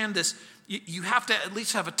understand this, you have to at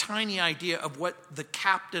least have a tiny idea of what the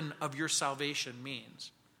captain of your salvation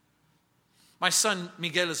means. My son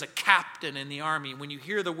Miguel is a captain in the Army. When you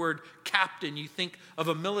hear the word captain, you think of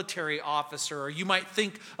a military officer, or you might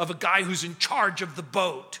think of a guy who's in charge of the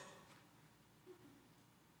boat.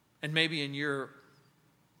 And maybe in your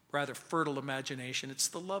rather fertile imagination, it's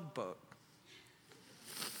the Love Boat.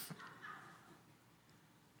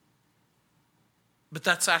 But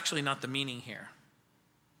that's actually not the meaning here.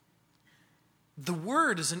 The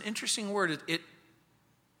word is an interesting word.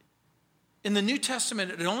 In the New Testament,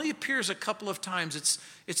 it only appears a couple of times.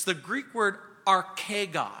 It's the Greek word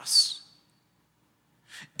archegos.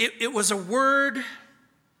 It was a word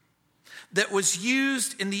that was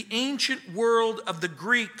used in the ancient world of the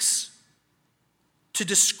Greeks to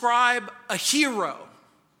describe a hero.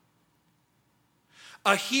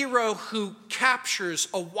 A hero who captures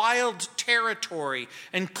a wild territory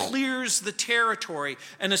and clears the territory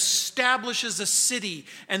and establishes a city,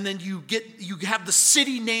 and then you have the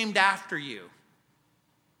city named after you.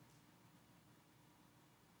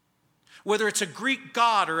 Whether it's a Greek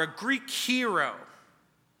god or a Greek hero.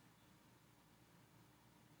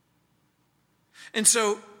 And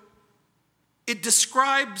so it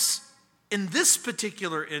describes, in this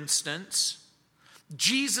particular instance,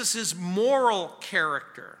 Jesus' moral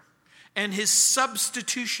character and his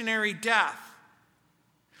substitutionary death.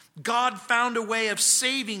 God found a way of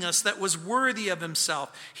saving us that was worthy of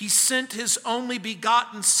himself. He sent his only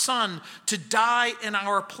begotten Son to die in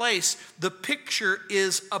our place. The picture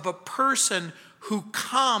is of a person who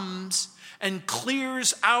comes and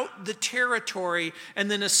clears out the territory and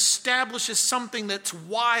then establishes something that's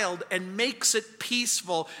wild and makes it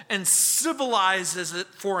peaceful and civilizes it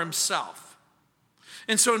for himself.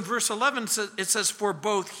 And so in verse 11, it says, "For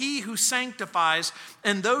both he who sanctifies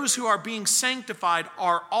and those who are being sanctified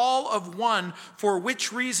are all of one, for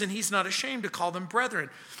which reason he's not ashamed to call them brethren."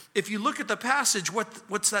 If you look at the passage,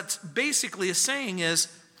 what's that's basically saying is,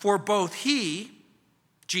 for both he,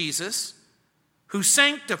 Jesus, who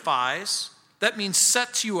sanctifies, that means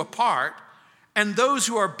sets you apart, and those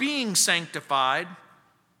who are being sanctified,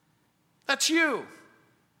 that's you.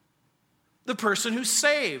 The person who's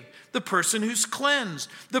saved, the person who's cleansed,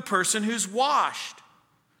 the person who's washed.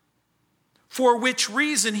 For which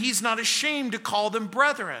reason he's not ashamed to call them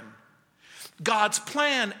brethren. God's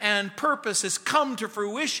plan and purpose has come to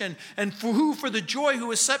fruition, and for the joy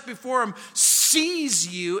who is set before him sees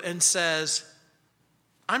you and says,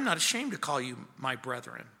 "I'm not ashamed to call you my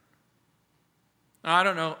brethren." Now, I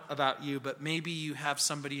don't know about you, but maybe you have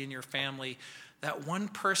somebody in your family, that one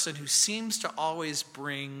person who seems to always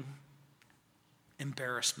bring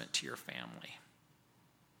embarrassment to your family,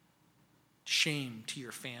 shame to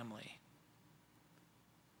your family.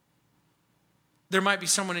 There might be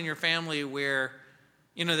someone in your family where,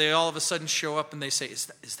 they all of a sudden show up and they say, is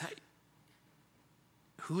that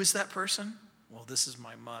who is that person? Well, this is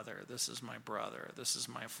my mother, this is my brother, this is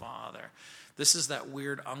my father. This is that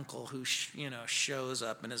weird uncle who, shows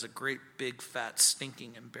up and is a great big fat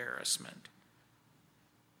stinking embarrassment.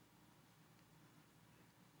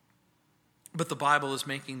 But the Bible is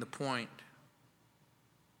making the point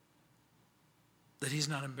that he's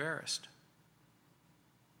not embarrassed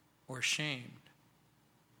or ashamed.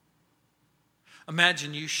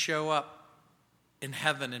 Imagine you show up in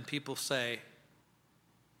heaven and people say,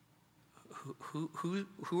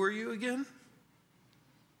 who are you again?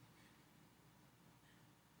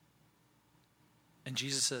 And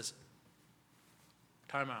Jesus says,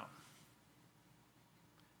 time out.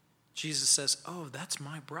 Jesus says, oh, that's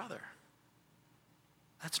my brother.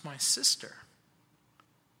 That's my sister.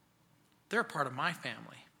 They're a part of my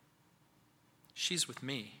family. She's with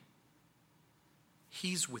me.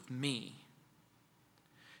 He's with me.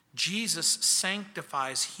 Jesus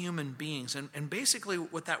sanctifies human beings. And basically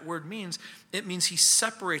what that word means, it means he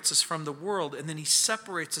separates us from the world, and then he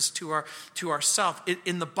separates us to ourselves.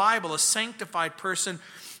 In the Bible, a sanctified person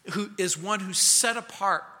who is one who's set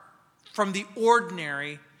apart from the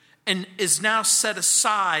ordinary and is now set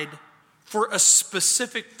aside for a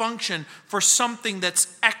specific function, for something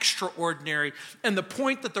that's extraordinary. And the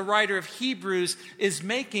point that the writer of Hebrews is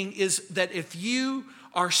making is that if you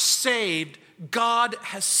are saved, God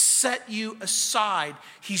has set you aside.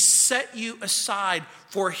 He set you aside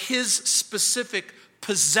for his specific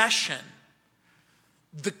possession.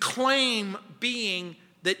 The claim being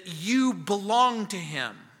that you belong to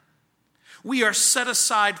him. We are set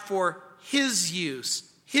aside for his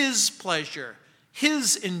use, his pleasure,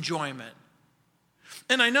 his enjoyment.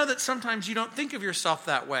 And I know that sometimes you don't think of yourself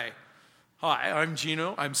that way. Hi, I'm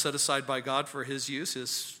Gino. I'm set aside by God for his use,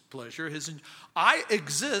 his pleasure, I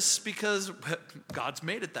exist because God's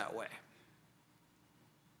made it that way.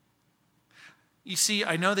 You see,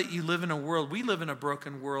 I know that you live in a world, we live in a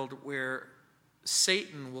broken world where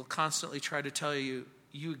Satan will constantly try to tell you,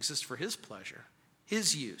 you exist for his pleasure,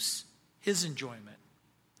 his use, his enjoyment,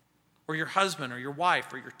 or your husband or your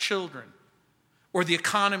wife or your children, or the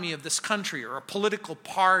economy of this country, or a political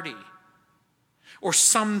party, or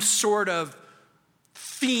some sort of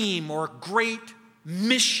theme or great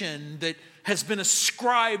mission that has been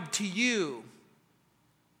ascribed to you.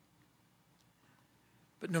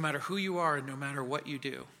 But no matter who you are and no matter what you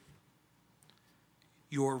do,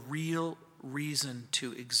 your real reason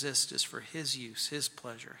to exist is for his use, his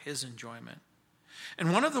pleasure, his enjoyment.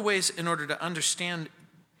 And one of the ways in order to understand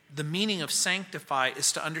the meaning of sanctify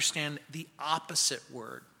is to understand the opposite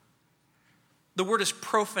word. The word is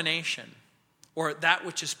profanation, or that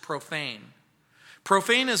which is profane.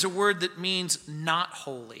 Profane is a word that means not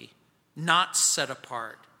holy, not set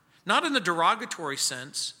apart. Not in the derogatory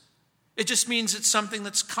sense. It just means it's something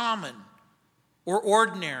that's common or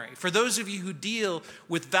ordinary. For those of you who deal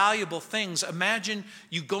with valuable things, imagine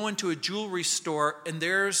you go into a jewelry store and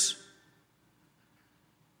there's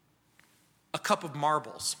a cup of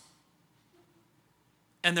marbles.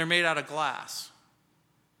 And they're made out of glass.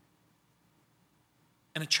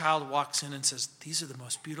 And a child walks in and says, these are the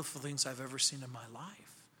most beautiful things I've ever seen in my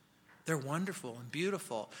life. They're wonderful and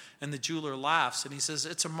beautiful. And the jeweler laughs and he says,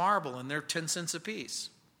 it's a marble and they're 10 cents a piece.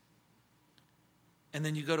 And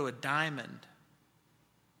then you go to a diamond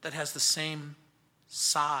that has the same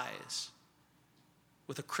size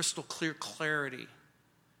with a crystal clear clarity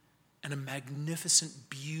and a magnificent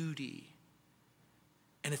beauty.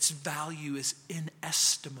 And its value is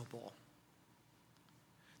inestimable.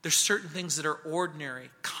 There's certain things that are ordinary,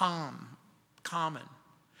 common.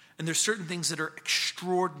 And there's certain things that are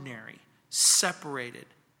extraordinary, separated.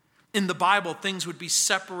 In the Bible, things would be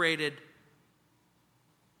separated.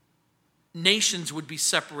 Nations would be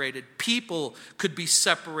separated. People could be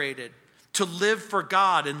separated to live for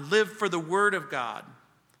God and live for the Word of God.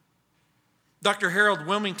 Dr. Harold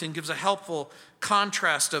Wilmington gives a helpful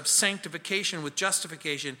contrast of sanctification with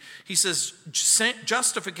justification. He says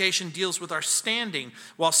justification deals with our standing,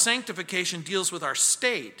 while sanctification deals with our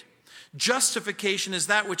state. Justification is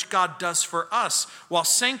that which God does for us, while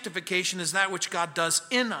sanctification is that which God does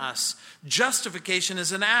in us. Justification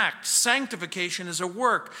is an act. Sanctification is a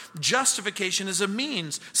work. Justification is a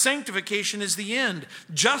means. Sanctification is the end.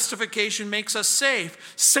 Justification makes us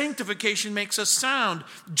safe. Sanctification makes us sound.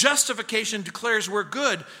 Justification declares we're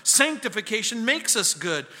good. Sanctification makes us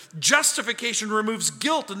good. Justification removes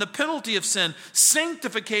guilt and the penalty of sin.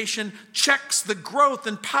 Sanctification checks the growth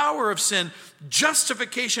and power of sin.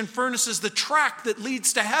 Justification furnishes the track that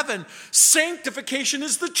leads to heaven. Sanctification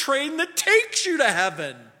is the train that takes you to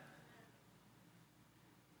heaven.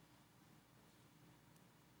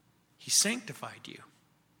 He sanctified you.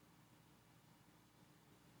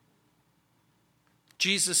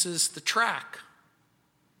 Jesus is the track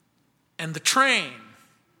and the train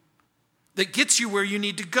that gets you where you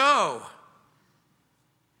need to go.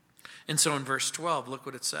 And so in verse 12, look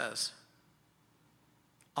what it says.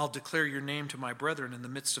 I'll declare your name to my brethren in the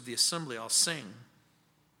midst of the assembly. I'll sing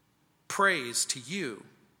praise to you.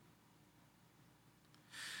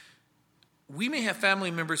 We may have family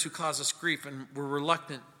members who cause us grief and we're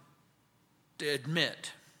reluctant to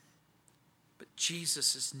admit. But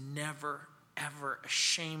Jesus is never, ever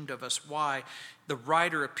ashamed of us. Why? The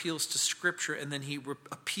writer appeals to Scripture and then he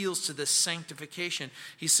appeals to this sanctification.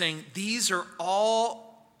 He's saying these are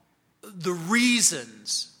all the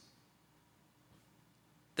reasons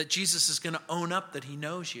that Jesus is going to own up that he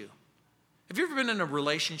knows you. Have you ever been in a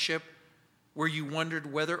relationship where you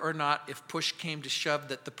wondered whether or not if push came to shove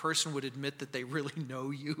that the person would admit that they really know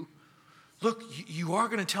you? look, you are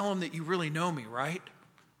going to tell them that you really know me, right?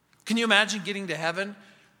 Can you imagine getting to heaven?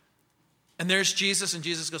 And there's Jesus, and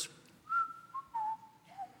Jesus goes,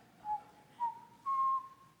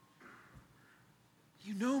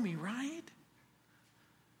 you know me, right?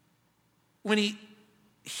 When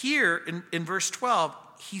here in verse 12,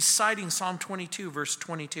 he's citing Psalm 22, verse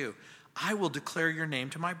 22. I will declare your name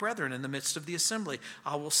to my brethren in the midst of the assembly.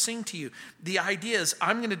 I will sing to you. The idea is,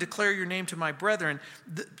 I'm going to declare your name to my brethren.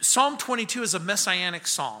 Psalm 22 is a messianic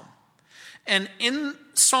psalm. And in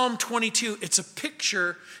Psalm 22, it's a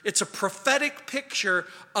picture, it's a prophetic picture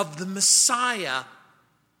of the Messiah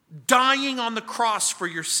dying on the cross for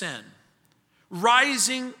your sin,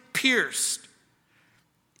 rising pierced.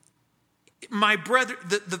 My brother,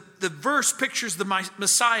 the verse pictures the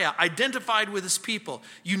Messiah identified with his people,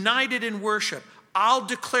 united in worship. I'll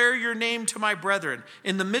declare your name to my brethren.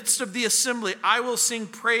 In the midst of the assembly, I will sing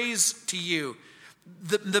praise to you.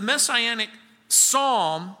 The messianic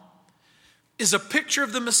psalm is a picture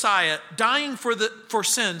of the Messiah dying for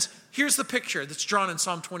sins. Here's the picture that's drawn in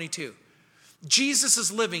Psalm 22. Jesus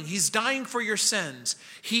is living. He's dying for your sins.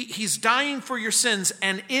 He's dying for your sins.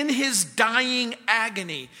 And in his dying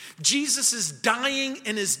agony, Jesus is dying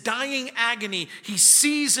in his dying agony. He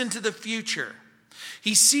sees into the future.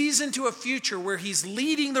 He sees into a future where he's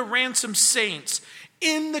leading the ransomed saints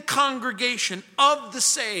in the congregation of the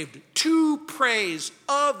saved to praise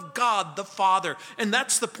of God the Father. And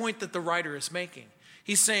that's the point that the writer is making.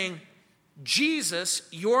 He's saying, Jesus,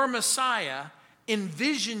 your Messiah,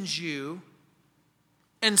 envisions you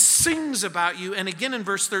and sings about you. And again in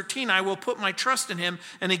verse 13, I will put my trust in him.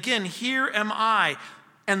 And again, here am I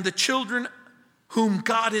and the children whom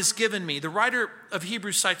God has given me. The writer of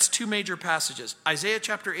Hebrews cites two major passages. Isaiah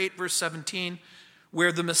chapter 8, verse 17,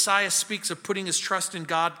 where the Messiah speaks of putting his trust in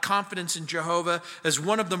God, confidence in Jehovah as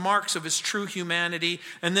one of the marks of his true humanity.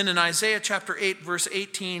 And then in Isaiah chapter 8, verse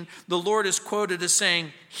 18, the Lord is quoted as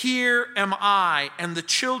saying, here am I and the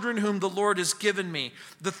children whom the Lord has given me.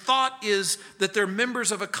 The thought is that they're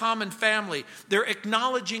members of a common family. They're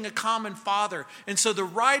acknowledging a common father. And so the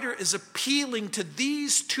writer is appealing to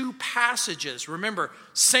these two passages. Remember,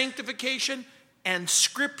 sanctification and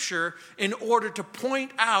Scripture in order to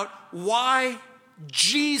point out why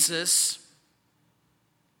Jesus,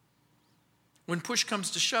 when push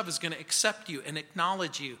comes to shove, is going to accept you and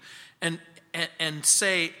acknowledge you and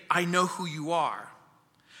say, I know who you are.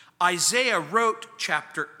 Isaiah wrote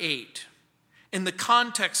chapter 8 in the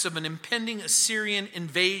context of an impending Assyrian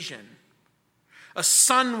invasion. A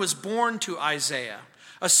son was born to Isaiah,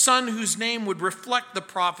 a son whose name would reflect the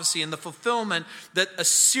prophecy and the fulfillment that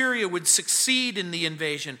Assyria would succeed in the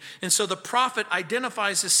invasion. And so the prophet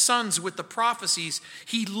identifies his sons with the prophecies.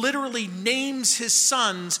 He literally names his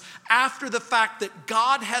sons after the fact that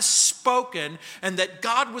God has spoken and that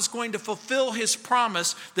God was going to fulfill his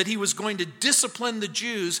promise, that he was going to discipline the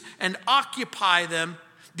Jews and occupy them.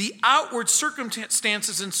 The outward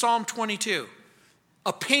circumstances in Psalm 22.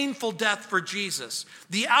 A painful death for Jesus.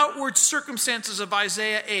 The outward circumstances of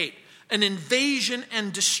Isaiah 8, an invasion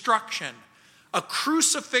and destruction. A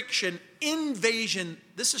crucifixion, invasion.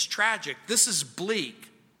 This is tragic. This is bleak.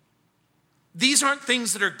 These aren't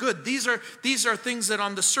things that are good. These are things that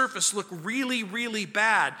on the surface look really, really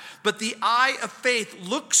bad. But the eye of faith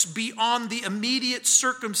looks beyond the immediate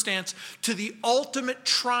circumstance to the ultimate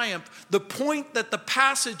triumph. The point that the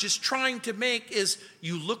passage is trying to make is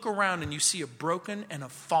you look around and you see a broken and a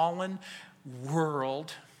fallen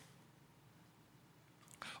world.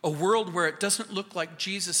 A world where it doesn't look like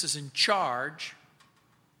Jesus is in charge.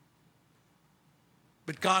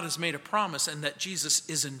 But God has made a promise, and that Jesus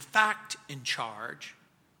is in fact in charge.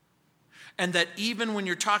 And that even when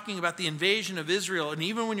you're talking about the invasion of Israel, and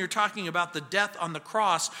even when you're talking about the death on the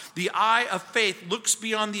cross, the eye of faith looks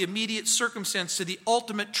beyond the immediate circumstance to the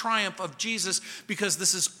ultimate triumph of Jesus, because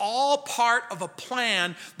this is all part of a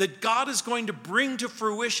plan that God is going to bring to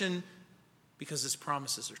fruition, because his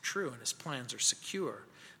promises are true and his plans are secure,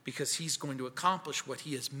 because he's going to accomplish what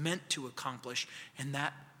he is meant to accomplish, and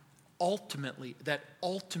that ultimately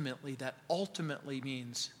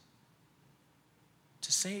means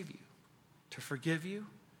to save you, to forgive you,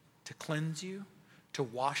 to cleanse you, to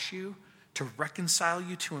wash you, to reconcile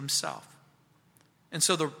you to himself. And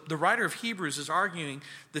so the writer of Hebrews is arguing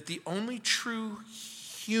that the only true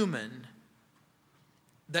human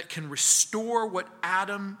that can restore what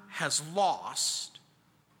Adam has lost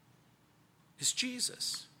is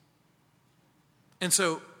Jesus. And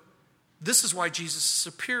so this is why Jesus is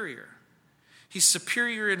superior. He's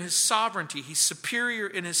superior in his sovereignty. He's superior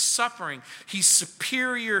in his suffering. He's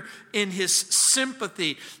superior in his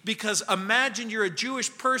sympathy. Because imagine you're a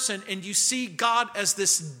Jewish person and you see God as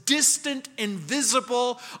this distant,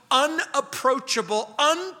 invisible, unapproachable,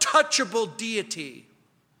 untouchable deity.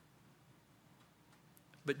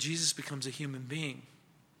 But Jesus becomes a human being.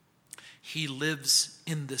 He lives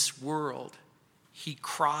in this world. He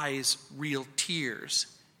cries real tears.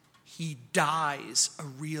 He dies a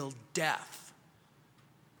real death.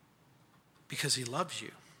 Because he loves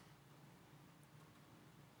you.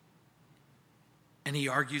 And he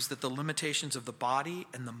argues that the limitations of the body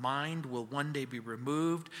and the mind will one day be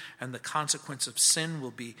removed, and the consequence of sin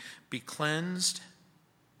will be cleansed.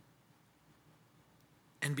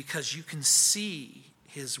 And because you can see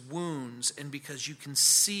his wounds, and because you can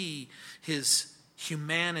see his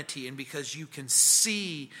humanity, and because you can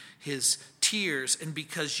see his tears, and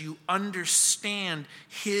because you understand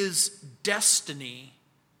his destiny,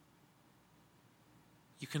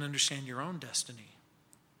 you can understand your own destiny.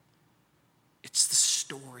 It's the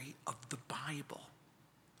story of the Bible.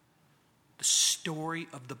 The story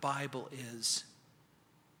of the Bible is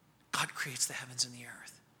God creates the heavens and the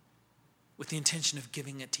earth with the intention of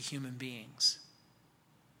giving it to human beings.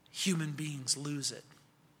 Human beings lose it.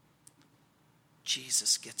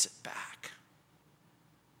 Jesus gets it back.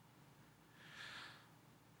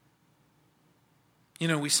 You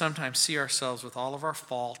know, we sometimes see ourselves with all of our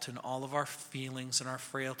fault and all of our feelings and our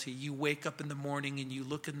frailty. You wake up in the morning and you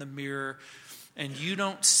look in the mirror and you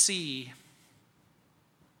don't see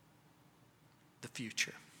the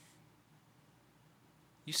future.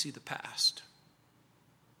 You see the past.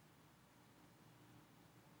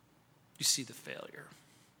 You see the failure.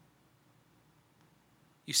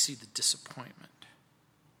 You see the disappointment.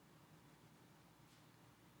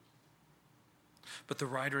 But the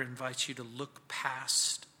writer invites you to look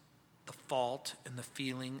past the fault and the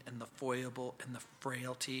feeling and the foible and the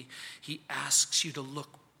frailty. He asks you to look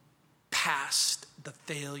past the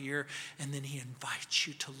failure, and then he invites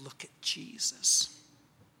you to look at Jesus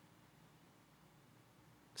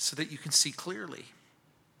so that you can see clearly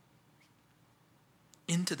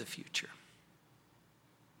into the future.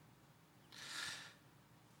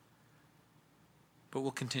 But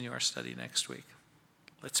we'll continue our study next week.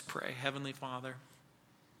 Let's pray. Heavenly Father,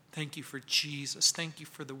 thank you for Jesus. Thank you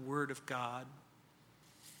for the Word of God.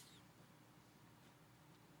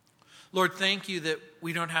 Lord, thank you that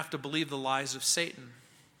we don't have to believe the lies of Satan,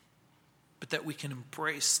 but that we can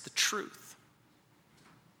embrace the truth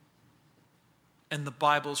and the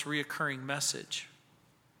Bible's reoccurring message,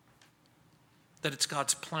 that it's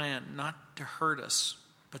God's plan not to hurt us,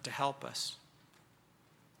 but to help us,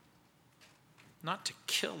 not to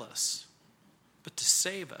kill us, but to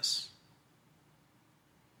save us,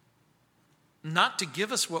 not to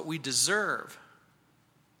give us what we deserve,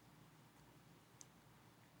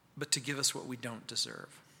 but to give us what we don't deserve.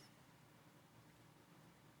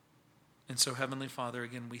 And so, Heavenly Father,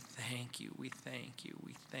 again, we thank you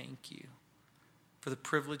for the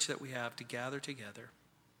privilege that we have to gather together,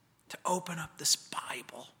 to open up this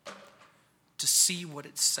Bible, to see what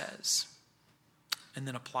it says, and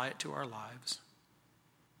then apply it to our lives.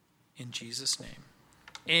 In Jesus' name,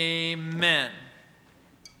 amen.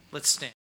 Let's stand.